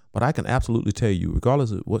 But I can absolutely tell you,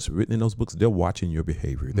 regardless of what's written in those books, they're watching your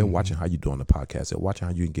behavior. They're watching how you do on the podcast. They're watching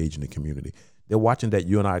how you engage in the community. They're watching that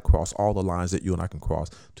you and I cross all the lines that you and I can cross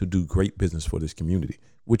to do great business for this community,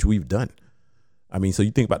 which we've done. I mean, so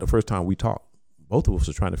you think about the first time we talked, both of us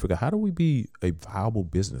are trying to figure out, how do we be a viable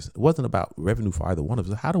business? It wasn't about revenue for either one of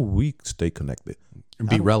us. How do we stay connected? And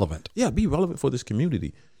be relevant. Yeah, be relevant for this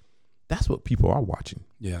community. That's what people are watching.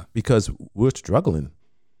 Yeah. Because we're struggling,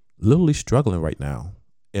 literally struggling right now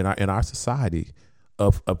in our society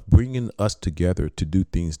of bringing us together to do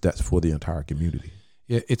things that's for the entire community.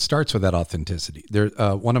 Yeah, it starts with that authenticity.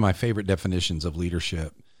 One of my favorite definitions of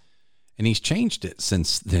leadership, and he's changed it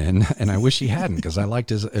since then, and I wish he hadn't, because I liked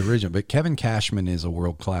his original. But Kevin Cashman is a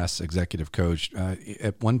world-class executive coach.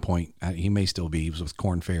 At one point, he may still be. He was with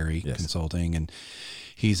Korn Ferry Consulting, and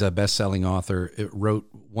he's a best-selling author. It wrote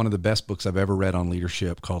one of the best books I've ever read on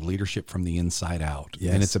leadership, called Leadership from the Inside Out.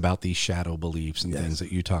 Yes. And it's about these shadow beliefs and things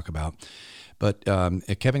that you talk about. But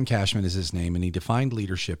Kevin Cashman is his name, and he defined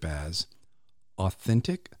leadership as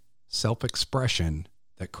authentic self-expression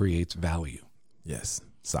that creates value. Yes.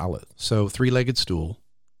 Solid. So three-legged stool.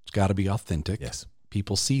 It's got to be authentic. Yes.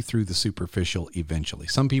 People see through the superficial eventually.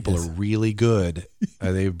 Some people are really good.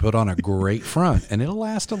 They put on a great front, and it'll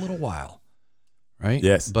last a little while, right?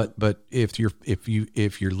 Yes. But if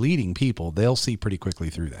you're leading people, they'll see pretty quickly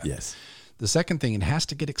through that. Yes. The second thing, it has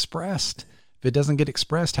to get expressed. If it doesn't get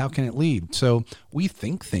expressed, how can it lead? So we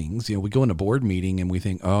think things, we go in a board meeting and we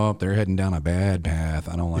think, oh, they're heading down a bad path.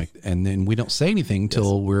 I don't like, and then we don't say anything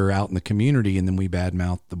till we're out in the community, and then we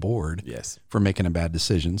badmouth the board for making a bad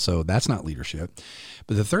decision. So that's not leadership.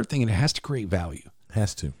 But the third thing, it has to create value.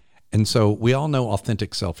 Has to. And so we all know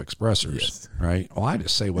authentic self-expressors, right? Well, I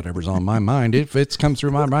just say whatever's on my mind. If it's come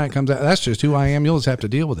through my mind, it comes out. That's just who I am. You'll just have to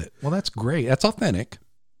deal with it. Well, that's great. That's authentic.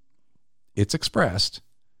 It's expressed.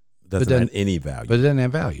 Doesn't add any value. But it doesn't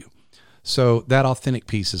have value. So that authentic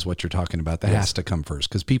piece is what you're talking about. That has to come first,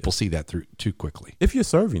 because people see that through too quickly. If you're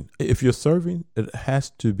serving, it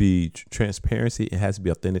has to be transparency. It has to be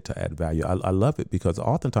authentic to add value. I love it, because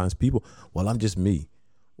oftentimes people, well, I'm just me.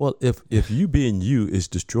 Well, if you being you is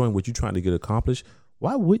destroying what you're trying to get accomplished,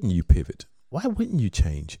 why wouldn't you pivot? Why wouldn't you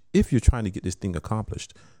change if you're trying to get this thing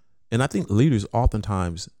accomplished? And I think leaders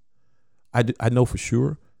oftentimes, I know for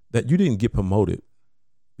sure that you didn't get promoted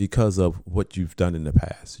because of what you've done in the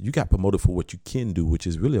past. You got promoted for what you can do, which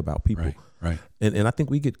is really about people. Right. And I think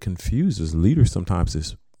we get confused as leaders sometimes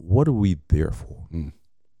is, what are we there for?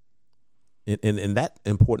 And that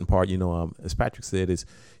important part, as Patrick said, is,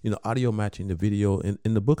 audio matching the video.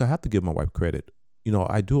 In the book, I have to give my wife credit.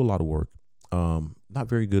 I do a lot of work. Not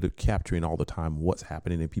very good at capturing all the time what's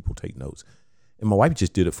happening, and people take notes. And my wife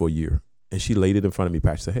just did it for a year. And she laid it in front of me.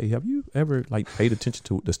 Patrick said, hey, have you ever paid attention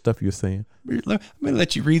to the stuff you're saying? Let me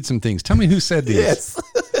let you read some things. Tell me who said this.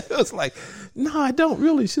 Yes. It was like, no, I don't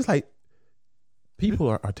really. She's like, people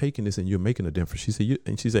are taking this and you're making a difference. She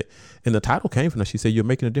said, and the title came from her. She said, you're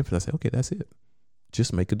making a difference. I said, okay, that's it.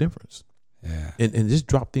 Just make a difference. Yeah. And just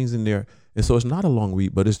drop things in there. And so it's not a long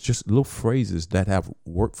read, but it's just little phrases that have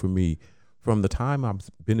worked for me from the time I've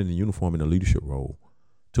been in the uniform in a leadership role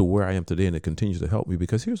to where I am today, and it continues to help me,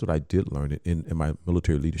 because here's what I did learn in my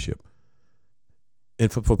military leadership. And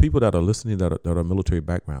for people that are listening that are military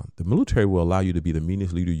background, the military will allow you to be the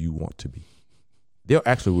meanest leader you want to be. They're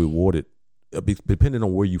actually rewarded depending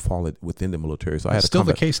on where you fall within the military. So It's still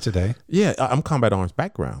the case today. Yeah, I'm combat arms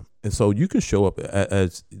background. And so you can show up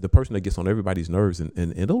as the person that gets on everybody's nerves, and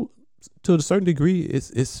it'll, to a certain degree,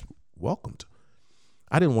 it's welcomed.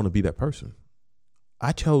 I didn't want to be that person.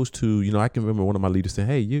 I chose to, I can remember one of my leaders saying,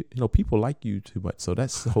 hey, people like you too much, so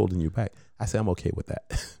that's holding you back. I said, I'm okay with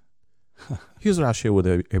that. Here's what I share with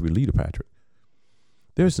every leader, Patrick.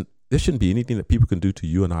 There shouldn't be anything that people can do to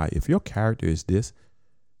you and I. If your character is this,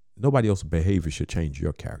 nobody else's behavior should change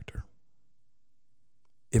your character.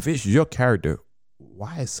 If it's your character,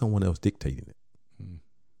 why is someone else dictating it?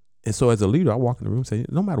 And so as a leader, I walk in the room and say,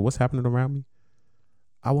 no matter what's happening around me,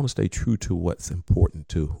 I want to stay true to what's important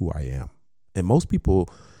to who I am. And most people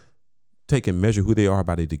take and measure who they are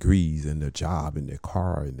by their degrees and their job and their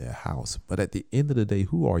car and their house. But at the end of the day,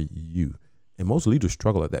 who are you? And most leaders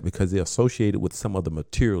struggle at that because they're associated with some other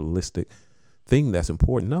materialistic thing that's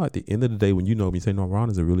important. No, at the end of the day, when you know him, you say, no, Ron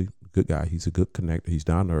is a really good guy. He's a good connector. He's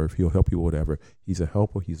down to earth. He'll help you with whatever. He's a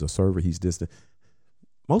helper. He's a server. He's distant.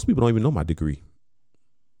 Most people don't even know my degree.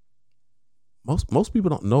 Most people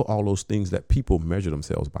don't know all those things that people measure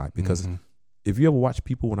themselves by, because if you ever watch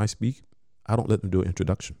people when I speak, I don't let them do an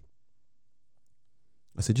introduction.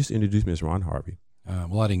 I said, just introduce me as Ron Harvey.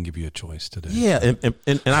 Well, I didn't give you a choice today. Yeah,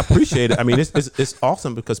 and I appreciate it. I mean, it's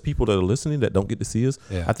awesome, because people that are listening that don't get to see us,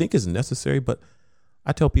 I think it's necessary. But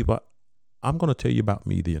I tell people, I'm going to tell you about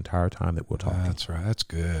me the entire time that we're talking. That's right. That's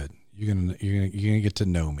good. You're gonna get to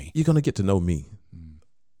know me. You're going to get to know me,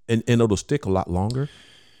 and it'll stick a lot longer.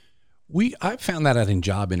 I found that out in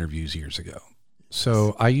job interviews years ago.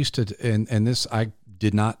 So I used to, and this, I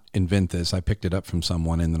did not invent this. I picked it up from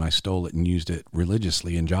someone, and then I stole it and used it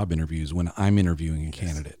religiously in job interviews when I'm interviewing a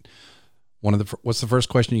candidate. What's the first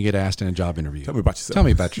question you get asked in a job interview? Tell me about yourself. Tell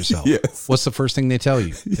me about yourself. Yes. What's the first thing they tell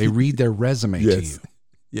you? They read their resume to you.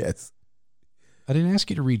 Yes. I didn't ask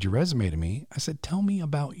you to read your resume to me. I said, tell me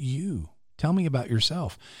about you. Tell me about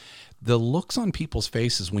yourself. The looks on people's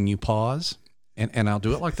faces when you pause, and I'll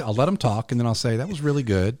do it like that. I'll let them talk, and then I'll say, that was really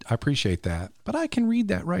good. I appreciate that. But I can read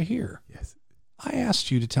that right here. Yes. I asked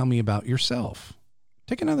you to tell me about yourself.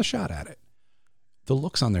 Take another shot at it. The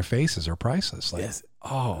looks on their faces are priceless. Like, yes.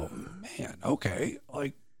 Oh, man, okay.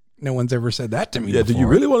 Like, no one's ever said that to me Yeah, before. do you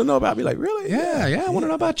really want to know about me? Like, really? Yeah, I want to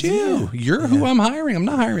know about you. You're who I'm hiring. I'm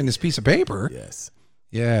not hiring this piece of paper. Yes.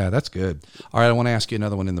 Yeah, that's good. All right, I want to ask you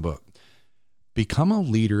another one in the book. Become a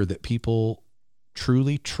leader that people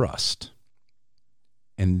truly trust,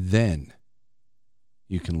 and then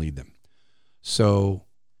you can lead them. So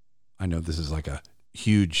I know this is like a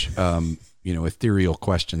huge, ethereal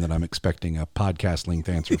question that I'm expecting a podcast length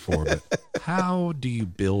answer for, but how do you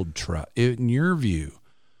build trust? In your view,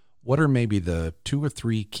 what are maybe the 2 or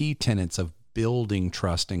 3 key tenets of building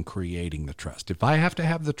trust and creating the trust? If I have to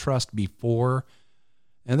have the trust before,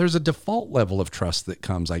 and there's a default level of trust that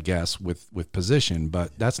comes, I guess, with position,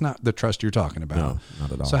 but that's not the trust you're talking about. No,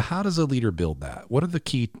 not at all. So how does a leader build that? What are the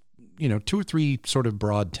key, 2 or 3 sort of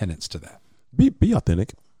broad tenets to that? Be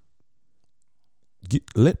authentic.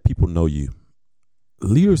 Let people know you.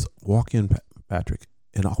 Leaders walk in, Patrick,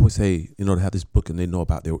 and always say, they have this book and they know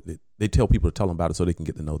about they tell people to tell them about it so they can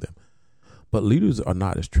get to know them. But leaders are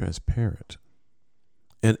not as transparent.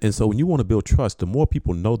 And so when you want to build trust, the more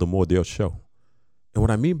people know, the more they'll show. And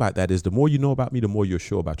what I mean by that is the more you know about me, the more you'll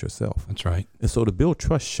show about yourself. That's right. And so to build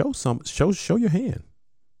trust, show your hand.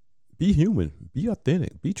 Be human. Be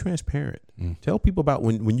authentic. Be transparent. Tell people about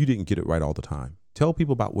when you didn't get it right all the time. Tell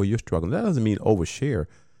people about where you're struggling. That doesn't mean overshare,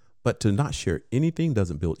 but to not share anything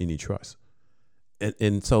doesn't build any trust.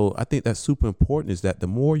 And so I think that's super important, is that the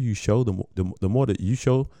more you show, the more that you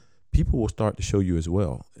show, people will start to show you as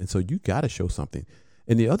well. And so you got to show something.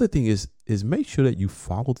 And the other thing is make sure that you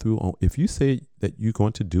follow through on, if you say that you're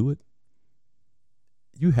going to do it,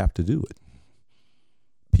 you have to do it.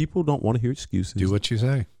 People don't want to hear excuses. Do what you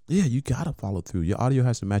say. Yeah, you got to follow through. Your audio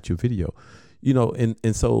has to match your video.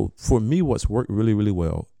 And so for me, what's worked really, really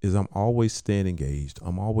well is I'm always staying engaged.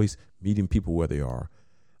 I'm always meeting people where they are.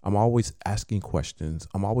 I'm always asking questions.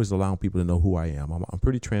 I'm always allowing people to know who I am. I'm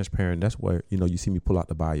pretty transparent. That's where, you see me pull out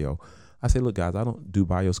the bio. I say, look, guys, I don't do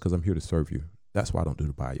bios because I'm here to serve you. That's why I don't do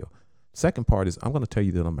the bio. Second part is I'm going to tell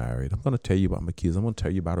you that I'm married. I'm going to tell you about my kids. I'm going to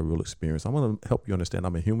tell you about a real experience. I'm going to help you understand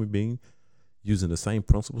I'm a human being using the same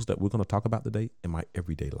principles that we're going to talk about today in my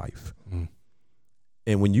everyday life.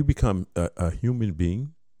 And when you become a human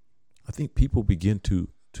being, I think people begin to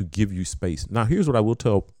give you space. Now, here's what I will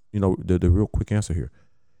tell, the real quick answer here.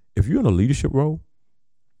 If you're in a leadership role,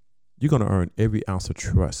 you're going to earn every ounce of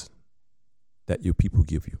trust that your people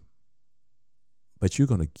give you. But you're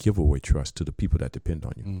going to give away trust to the people that depend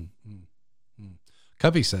on you.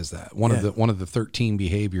 Covey says that one of the 13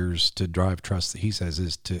 behaviors to drive trust that he says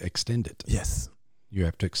is to extend it. Yes. You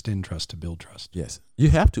have to extend trust to build trust. Yes. You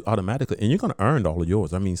have to automatically, and you're going to earn all of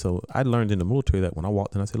yours. I mean, so I learned in the military that when I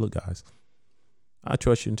walked in, I said, look, guys, I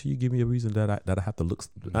trust you until you give me a reason that I have to look.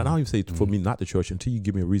 And I don't even say for me not to trust you until you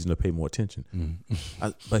give me a reason to pay more attention.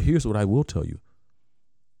 But here's what I will tell you.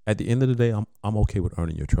 At the end of the day, I'm okay with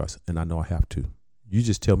earning your trust, and I know I have to. You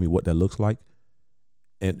just tell me what that looks like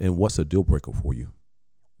and what's a deal breaker for you.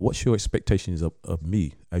 What's your expectations of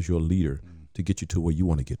me as your leader to get you to where you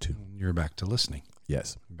want to get to? You're back to listening.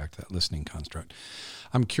 Yes. Back to that listening construct.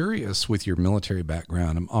 I'm curious with your military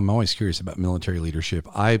background. I'm always curious about military leadership.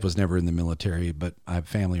 I was never in the military, but I have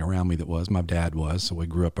family around me that was. My dad was, so we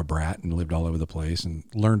grew up a brat and lived all over the place and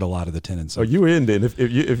learned a lot of the tenets. Oh, you were in then? If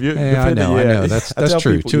you're, I know. That's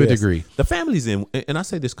true people, to a degree. The family's in, and I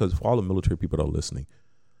say this because for all the military people that are listening,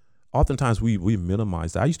 oftentimes we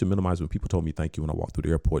minimize. I used to minimize when people told me thank you when I walked through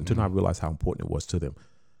the airport until I realized how important it was to them.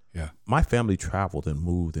 Yeah, my family traveled and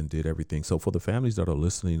moved and did everything. So for the families that are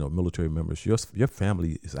listening, or military members, your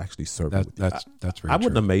family is actually serving. That's very I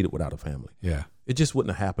wouldn't true. have made it without a family. Yeah, it just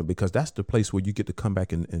wouldn't have happened because that's the place where you get to come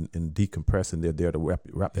back and decompress, and they're there to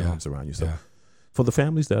wrap their arms around you. So for the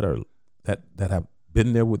families that have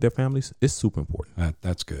been there with their families, it's super important.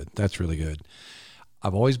 That's good. That's really good.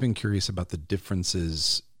 I've always been curious about the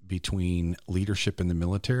differences between leadership in the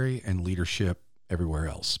military and leadership everywhere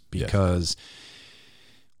else, because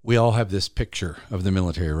we all have this picture of the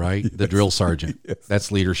military, right? The drill sergeant.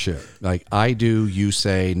 That's leadership. Like I do, you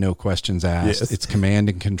say, no questions asked. It's command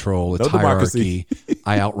and control. It's hierarchy.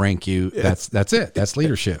 I outrank you. That's it. That's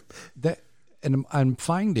leadership. And I'm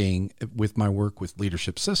finding with my work with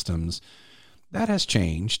leadership systems, that has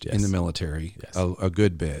changed in the military a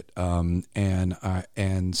good bit.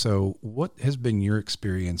 And so what has been your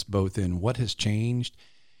experience both in what has changed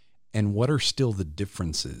and what are still the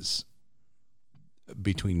differences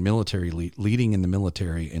between military leading in the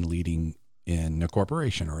military and leading in a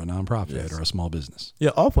corporation or a nonprofit or a small business?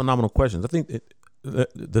 Yeah, all phenomenal questions. I think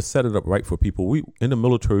to set it up right for people, we in the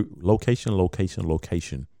military, location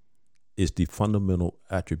is the fundamental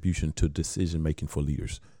attribution to decision making for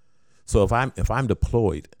leaders. So if I'm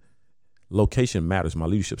deployed, location matters. My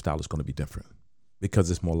leadership style is going to be different because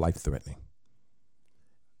it's more life threatening.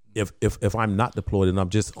 If I'm not deployed and I'm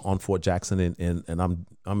just on Fort Jackson and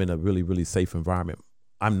I'm in a really, really safe environment,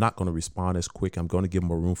 I'm not going to respond as quick. I'm going to give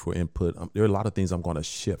more room for input. There are a lot of things I'm going to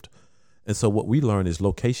shift. And so what we learn is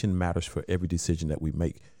location matters for every decision that we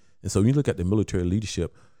make. And so when you look at the military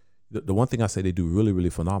leadership, the one thing I say they do really, really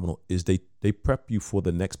phenomenal is they prep you for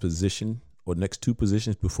the next position or next two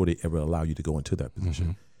positions before they ever allow you to go into that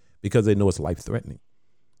position, because they know it's life threatening.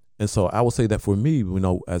 And so I will say that for me,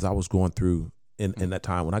 as I was going through in that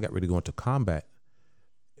time when I got ready to go into combat,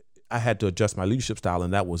 I had to adjust my leadership style,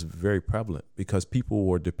 and that was very prevalent because people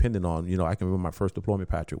were dependent on, I can remember my first deployment,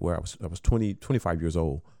 Patrick, where I was 25 years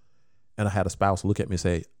old, and I had a spouse look at me and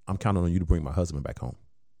say, "I'm counting on you to bring my husband back home."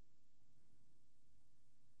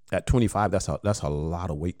 At 25, that's a lot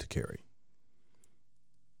of weight to carry.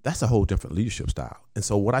 That's a whole different leadership style. And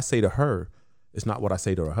so what I say to her is not what I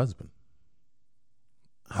say to her husband.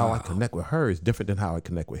 How I connect with her is different than how I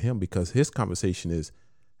connect with him, because his conversation is,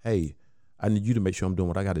 "Hey, I need you to make sure I'm doing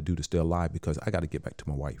what I got to do to stay alive because I got to get back to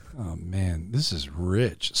my wife." Oh man, this is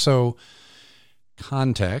rich. So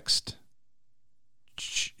context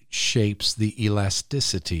shapes the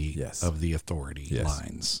elasticity of the authority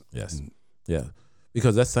lines. Yes. Yeah.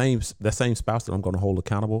 Because that same spouse that I'm going to hold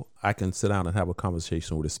accountable, I can sit down and have a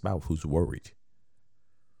conversation with a spouse who's worried.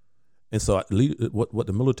 And so what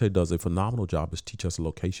the military does a phenomenal job is teach us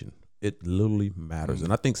location. It literally matters.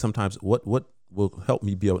 And I think sometimes what will help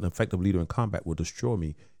me be an effective leader in combat will destroy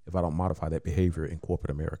me if I don't modify that behavior in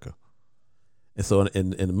corporate America. And so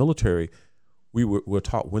in the military, we're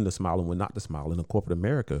taught when to smile and when not to smile. And in corporate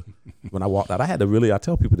America, when I walked out, I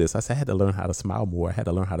tell people this. I said I had to learn how to smile more. I had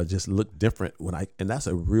to learn how to just look different and that's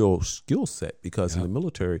a real skill set, because in the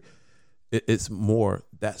military, it's more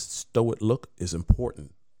that stoic look is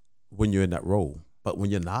important when you're in that role. But when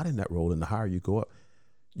you're not in that role, and the higher you go up,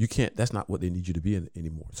 you can't. That's not what they need you to be in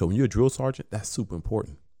anymore. So when you're a drill sergeant, that's super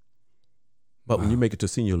important. But when you make it to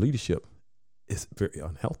senior leadership, it's very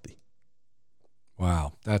unhealthy.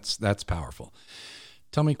 Wow, that's powerful.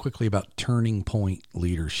 Tell me quickly about Turning Point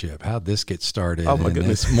Leadership. How'd this get started? Oh my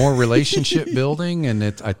goodness! It's more relationship building, and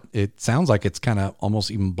it sounds like it's kind of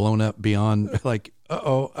almost even blown up beyond like,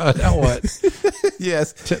 now what?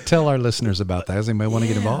 Yes. Tell our listeners about that, as they may want to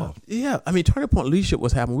get involved. Yeah, I mean, Turning Point Leadership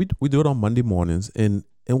was happening. We do it on Monday mornings, and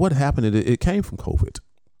what happened? It came from COVID.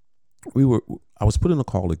 I was putting a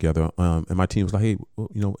call together, and my team was like, "Hey,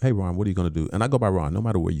 hey Ron, what are you going to do?" And I go by Ron, no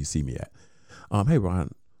matter where you see me at. Hey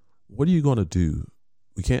Ron, what are you going to do?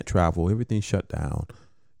 We can't travel. Everything's shut down.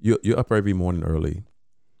 You're up every morning early.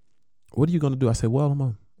 What are you going to do? I said, well,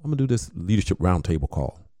 I'm gonna do this leadership roundtable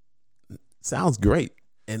call. Sounds great.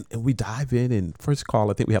 And we dive in, and first call,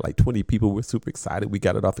 I think we had like 20 people. We're super excited. We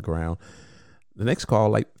got it off the ground. The next call,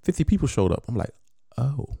 like 50 people showed up. I'm like,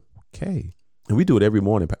 oh, okay. And we do it every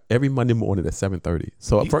Monday morning at 7:30.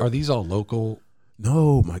 So are these all local?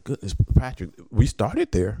 No, my goodness, Patrick, we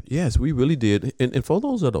started there. Yes, we really did. And for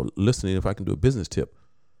those that are listening, if I can do a business tip,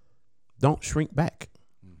 don't shrink back.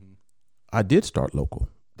 Mm-hmm. I did start local.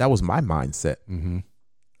 That was my mindset. Mm-hmm.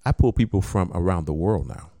 I pull people from around the world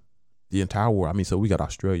now, the entire world. I mean, so we got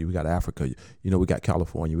Australia, we got Africa, we got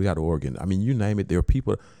California, we got Oregon. I mean, you name it. There are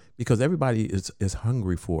people, because everybody is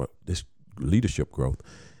hungry for this leadership growth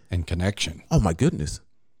and connection. Oh my goodness,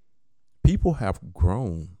 people have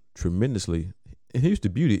grown tremendously. And here's the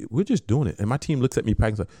beauty. We're just doing it. And my team looks at me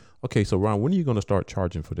and like, okay, so Ron, when are you going to start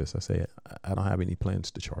charging for this? I say, I don't have any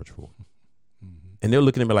plans to charge for it. Mm-hmm. And they're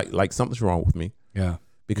looking at me like something's wrong with me. Yeah.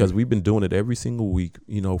 Because we've been doing it every single week,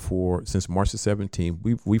 since March the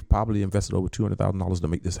 17th. We've probably invested over $200,000 to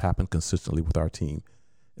make this happen consistently with our team.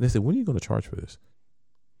 And they said, when are you going to charge for this?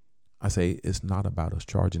 I say, it's not about us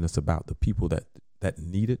charging. It's about the people that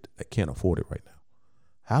need it, that can't afford it right now.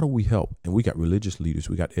 How do we help? And we got religious leaders,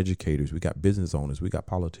 we got educators, we got business owners, we got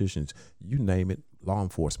politicians, you name it, law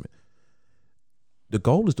enforcement. The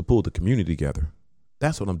goal is to pull the community together.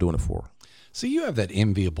 That's what I'm doing it for. So you have that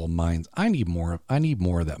enviable mind. I need more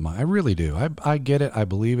of that mind. I really do. I get it. I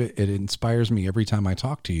believe it. It inspires me every time I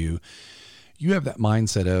talk to you. You have that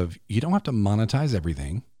mindset of you don't have to monetize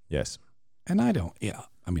everything. Yes. And I don't. Yeah.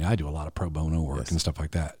 I mean, I do a lot of pro bono work and stuff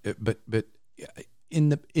like that. But in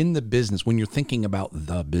the business, when you're thinking about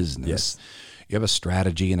the business, you have a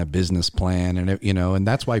strategy and a business plan, and and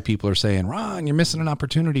that's why people are saying, Ron, you're missing an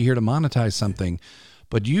opportunity here to monetize something.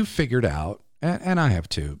 But you figured out, and I have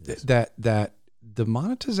too, that the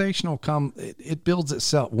monetization will come. It builds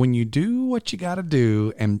itself when you do what you got to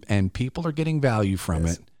do, and people are getting value from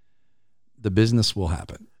it. The business will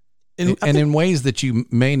happen. And in ways that you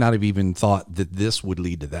may not have even thought that this would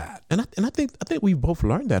lead to that. And I think we've both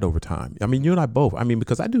learned that over time. I mean, you and I both. I mean,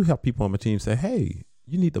 because I do have people on my team say, hey,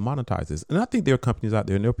 you need to monetize this. And I think there are companies out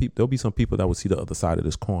there, and there'll be some people that will see the other side of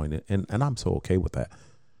this coin. And I'm so okay with that.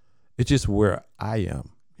 It's just where I am.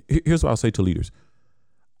 Here's what I'll say to leaders.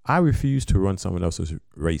 I refuse to run someone else's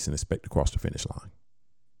race and expect to cross the finish line.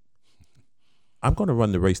 I'm going to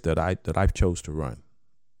run the race that I've chose to run,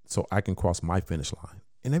 so I can cross my finish line.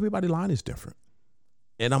 And everybody's line is different,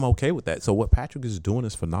 and I'm okay with that. So what Patrick is doing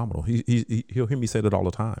is phenomenal. He'll hear me say that all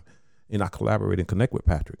the time, and I collaborate and connect with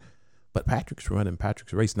Patrick. But Patrick's running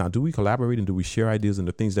Patrick's race. Now, do we collaborate and do we share ideas and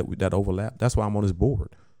the things that overlap? That's why I'm on his board.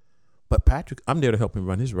 But Patrick, I'm there to help him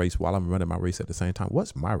run his race while I'm running my race at the same time.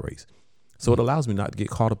 What's my race? So it allows me not to get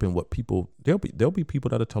caught up in what people. There'll be people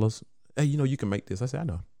that'll tell us, "Hey, you can make this." I say, "I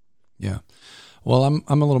know." Yeah. Well, I'm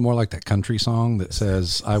a little more like that country song that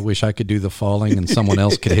says, "I wish I could do the falling and someone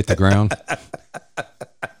else could hit the ground."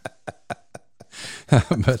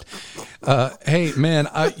 But hey, man,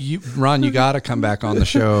 Ron, you got to come back on the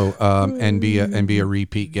show and be a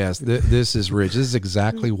repeat guest. This is rich. This is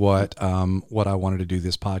exactly what I wanted to do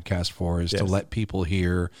this podcast for, is to let people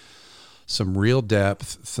hear some real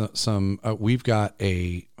depth. We've got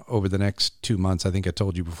over the next 2 months, I think I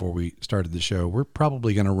told you before we started the show, we're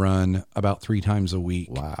probably going to run about 3 times a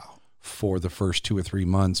week. Wow. For the first 2 or 3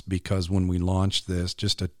 months, because when we launched this,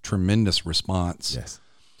 just a tremendous response. Yes.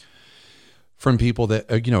 From people that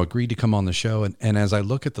agreed to come on the show, and as I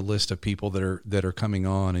look at the list of people that are coming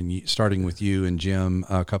on, and starting with you and Jim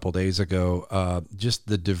a couple of days ago, just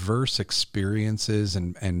the diverse experiences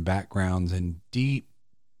and backgrounds and deep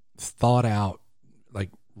thought out, like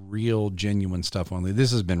real genuine stuff. Only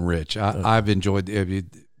this has been rich. I've enjoyed it.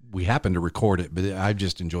 We happen to record it, but I've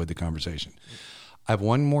just enjoyed the conversation. I have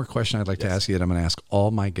one more question I'd like to ask you that I'm going to ask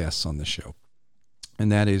all my guests on the show,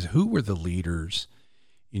 and that is, who were the leaders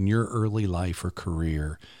in your early life or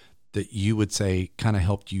career that you would say kind of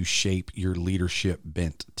helped you shape your leadership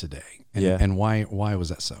bent today? And why was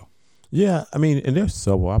that so? Yeah, I mean, and there's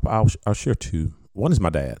several. I'll share 2. One is my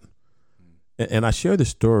dad, and I share this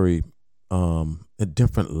story at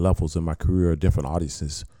different levels in my career, different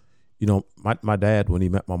audiences. My dad, when he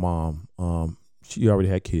met my mom, she already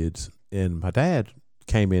had kids, and my dad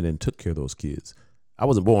came in and took care of those kids. I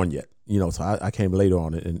wasn't born yet, so I came later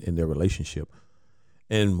on in their relationship.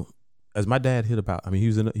 And as my dad he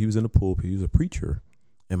was in the pulpit, he was a preacher,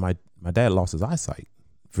 and my dad lost his eyesight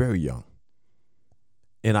very young.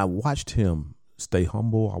 And I watched him stay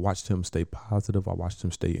humble. I watched him stay positive. I watched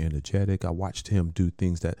him stay energetic. I watched him do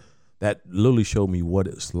things that literally showed me what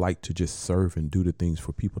it's like to just serve and do the things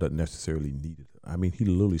for people that necessarily needed it. I mean, he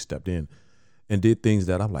literally stepped in and did things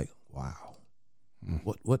that I'm like, wow,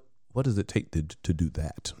 what does it take to do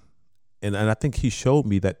that? And I think he showed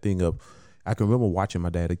me that thing of, I can remember watching my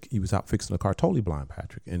dad. He was out fixing a car, totally blind,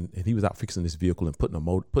 Patrick, and he was out fixing this vehicle and putting a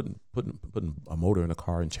motor in the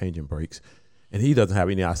car and changing brakes. And he doesn't have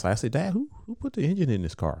any eyesight. I said, "Dad, who put the engine in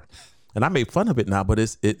this car?" And I made fun of it now, but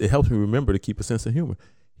it helps me remember to keep a sense of humor.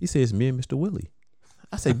 He says, "Me and Mr. Willie."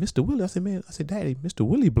 I say, "Mr. Willie?" I said, "Man," I said, "Daddy, Mr.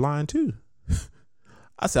 Willie blind too."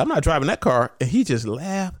 I said, "I'm not driving that car," and he just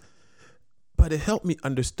laughed. But it helped me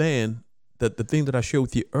understand that the thing that I shared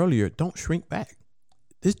with you earlier. Don't shrink back.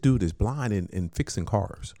 This dude is blind and fixing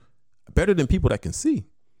cars better than people that can see.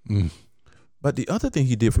 But the other thing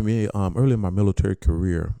he did for me early in my military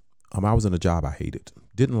career, I was in a job I hated.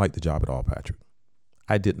 Didn't like the job at all, Patrick.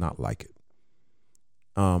 I did not like it.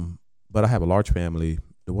 But I have a large family.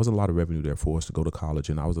 There wasn't a lot of revenue there for us to go to college,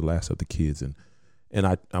 and I was the last of the kids. And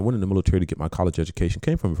I went in the military to get my college education.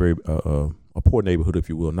 Came from a very a poor neighborhood, if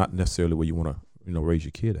you will, not necessarily where you want to raise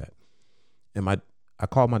your kid at. And I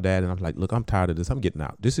called my dad and I was like, "Look, I'm tired of this. I'm getting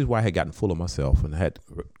out." This is why I had gotten full of myself and had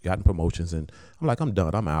gotten promotions. And I'm like, "I'm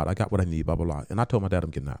done. I'm out. I got what I need, blah, blah, blah." And I told my dad I'm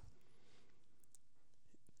getting out.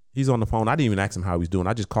 He's on the phone. I didn't even ask him how he was doing.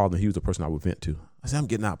 I just called him. He was the person I would vent to. I said, "I'm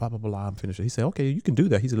getting out, blah, blah, blah. I'm finished." He said, "Okay, you can do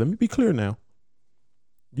that." He said, "Let me be clear now.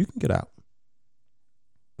 You can get out,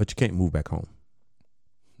 but you can't move back home.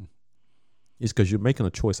 It's because you're making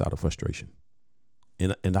a choice out of frustration.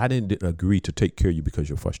 And I didn't agree to take care of you because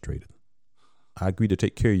you're frustrated. I agreed to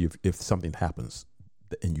take care of you if something happens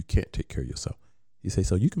and you can't take care of yourself." He said,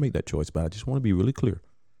 "So you can make that choice, but I just want to be really clear.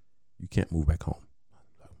 You can't move back home."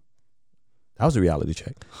 That was a reality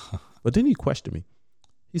check. But then he questioned me.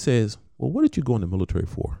 He says, "Well, what did you go in the military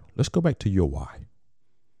for? Let's go back to your why."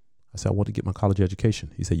 I said, "I want to get my college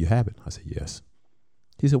education." He said, "You have it?" I said, "Yes."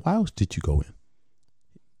 He said, "Why else did you go in?"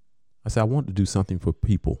 I said, "I wanted to do something for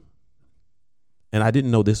people." And I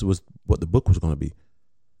didn't know this was what the book was going to be.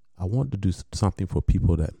 I wanted to do something for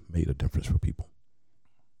people that made a difference for people.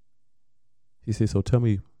 He said, "So tell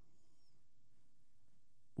me,"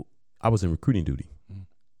 I was in recruiting duty.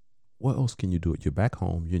 "What else can you do? You're back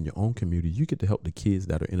home. You're in your own community. You get to help the kids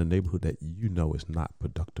that are in a neighborhood that you know is not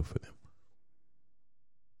productive for them.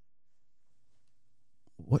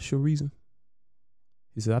 What's your reason?"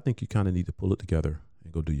 He said, "I think you kind of need to pull it together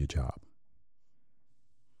and go do your job."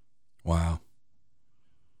 Wow.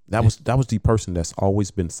 That was the person that's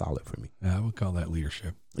always been solid for me. Yeah, I would call that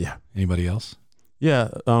leadership. Yeah. Anybody else? Yeah.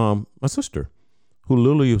 My sister, who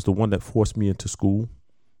literally was the one that forced me into school.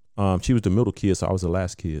 She was the middle kid, so I was the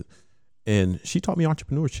last kid. And she taught me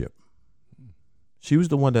entrepreneurship. She was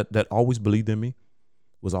the one that always believed in me,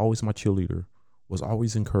 was always my cheerleader, was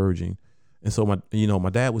always encouraging. And so my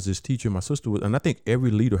dad was this teacher, my sister was, and I think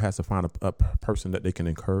every leader has to find a person that they can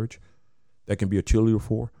encourage, that can be a cheerleader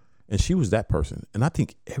for. And she was that person. And I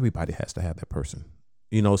think everybody has to have that person.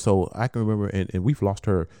 So I can remember, and we've lost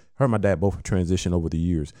her and my dad both have transitioned over the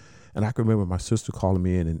years. And I can remember my sister calling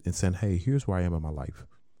me in and saying, hey, here's where I am in my life.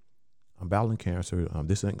 I'm battling cancer.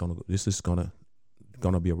 This is gonna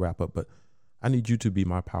be a wrap up, but I need you to be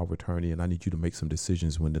my power of attorney, and I need you to make some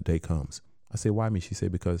decisions when the day comes. I said, why me? She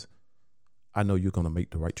said, because I know you're gonna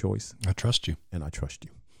make the right choice. I trust you. And I trust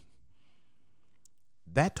you.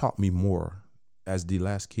 That taught me more as the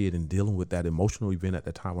last kid in dealing with that emotional event at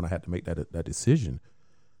the time when I had to make that decision,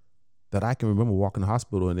 that I can remember walking to the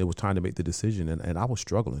hospital and it was time to make the decision, and I was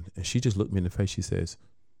struggling. And she just looked me in the face. She says,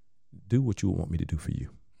 do what you would want me to do for you.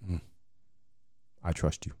 Mm. I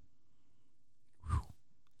trust you.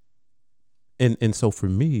 And so for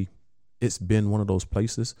me, it's been one of those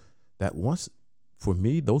places that for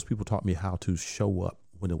me, those people taught me how to show up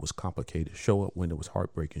when it was complicated, show up when it was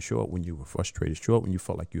heartbreaking, show up when you were frustrated, show up when you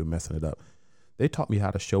felt like you were messing it up. They taught me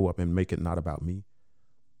how to show up and make it not about me,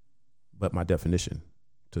 but my definition,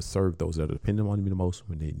 to serve those that are dependent on you the most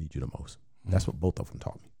when they need you the most. That's what both of them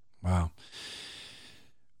taught me. Wow.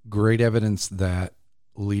 Great evidence that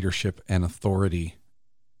leadership and authority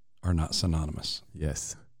are not synonymous.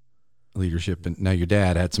 Yes. Leadership, and now your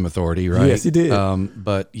dad had some authority, right? Yes, he did.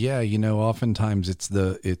 But yeah, oftentimes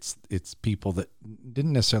it's people that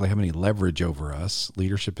didn't necessarily have any leverage over us.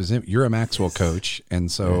 Leadership is you're a Maxwell coach,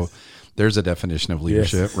 and so there's a definition of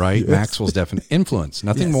leadership, right? Yes. Maxwell's influence,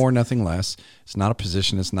 nothing more, nothing less. It's not a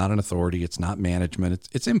position, it's not an authority, it's not management,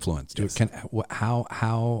 it's influence. Yes.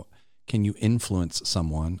 How can you influence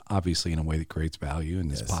someone, obviously in a way that creates value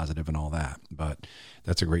and is positive and all that? But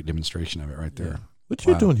that's a great demonstration of it right there. Yeah. What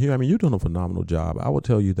you're doing here, you're doing a phenomenal job. I will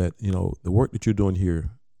tell you that, the work that you're doing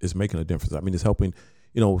here is making a difference. It's helping.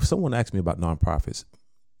 If someone asks me about nonprofits,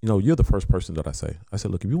 you're the first person that I say,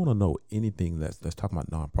 look, if you want to know anything that's talking about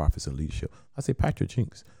nonprofits and leadership, I say, Patrick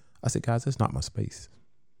Jinks. I said, guys, that's not my space.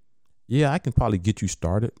 Yeah, I can probably get you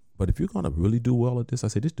started, but if you're going to really do well at this, I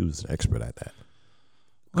say, this dude is an expert at that.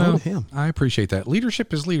 Go to him. I appreciate that.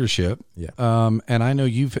 Leadership is leadership. Yeah. And I know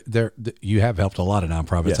you have helped a lot of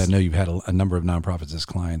nonprofits. Yes. I know you've had a number of nonprofits as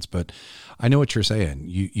clients, but I know what you're saying.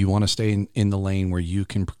 You want to stay in the lane where you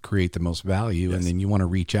can create the most value, and then you want to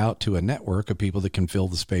reach out to a network of people that can fill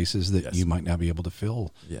the spaces that you might not be able to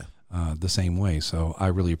fill the same way. So I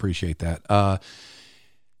really appreciate that.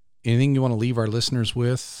 Anything you want to leave our listeners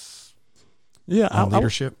with? Yeah.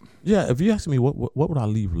 Leadership? If you ask me what would I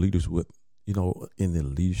leave leaders with, in the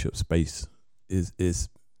leadership space is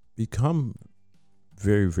become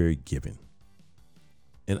very, very giving.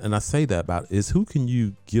 And I say that about is who can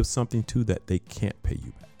you give something to that they can't pay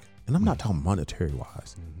you back? And I'm not talking monetary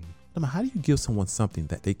wise. Mm-hmm. How do you give someone something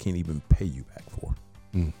that they can't even pay you back for?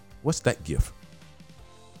 Mm. What's that gift?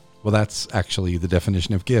 Well, that's actually the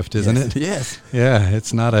definition of gift, isn't it? Yes. Yeah,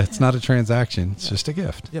 it's not a transaction. It's just a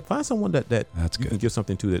gift. Yeah, find someone that that's you good. Can give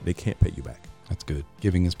something to that they can't pay you back. That's good.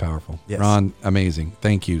 Giving is powerful. Yes. Ron, amazing.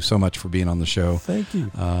 Thank you so much for being on the show. Thank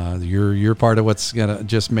you. You're part of what's gonna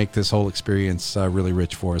just make this whole experience really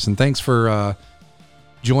rich for us. And thanks for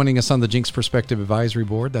joining us on the Jinx Perspective Advisory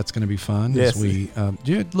Board. That's going to be fun. Yes.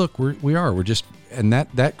 As look, we're just, and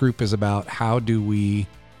that group is about how do we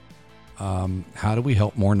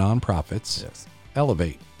help more nonprofits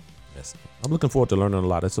elevate. Yes. I'm looking forward to learning a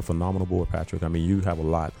lot. It's a phenomenal board, Patrick. You have a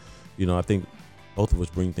lot. I think both of us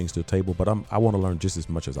bring things to the table, but I want to learn just as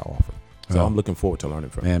much as I offer. So I'm looking forward to learning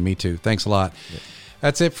from you. Man, me too. Thanks a lot. Yeah.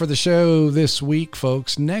 That's it for the show this week,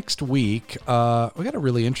 folks. Next week, we got a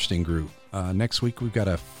really interesting group. Next week, we've got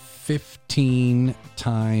a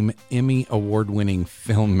 15-time Emmy award-winning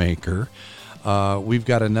filmmaker. We've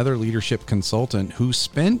got another leadership consultant who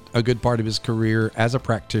spent a good part of his career as a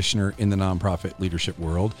practitioner in the nonprofit leadership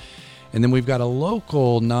world. And then we've got a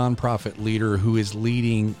local nonprofit leader who is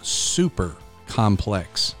leading super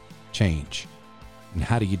complex change. And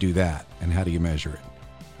how do you do that? And how do you measure it?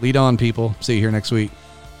 Lead on, people. See you here next week.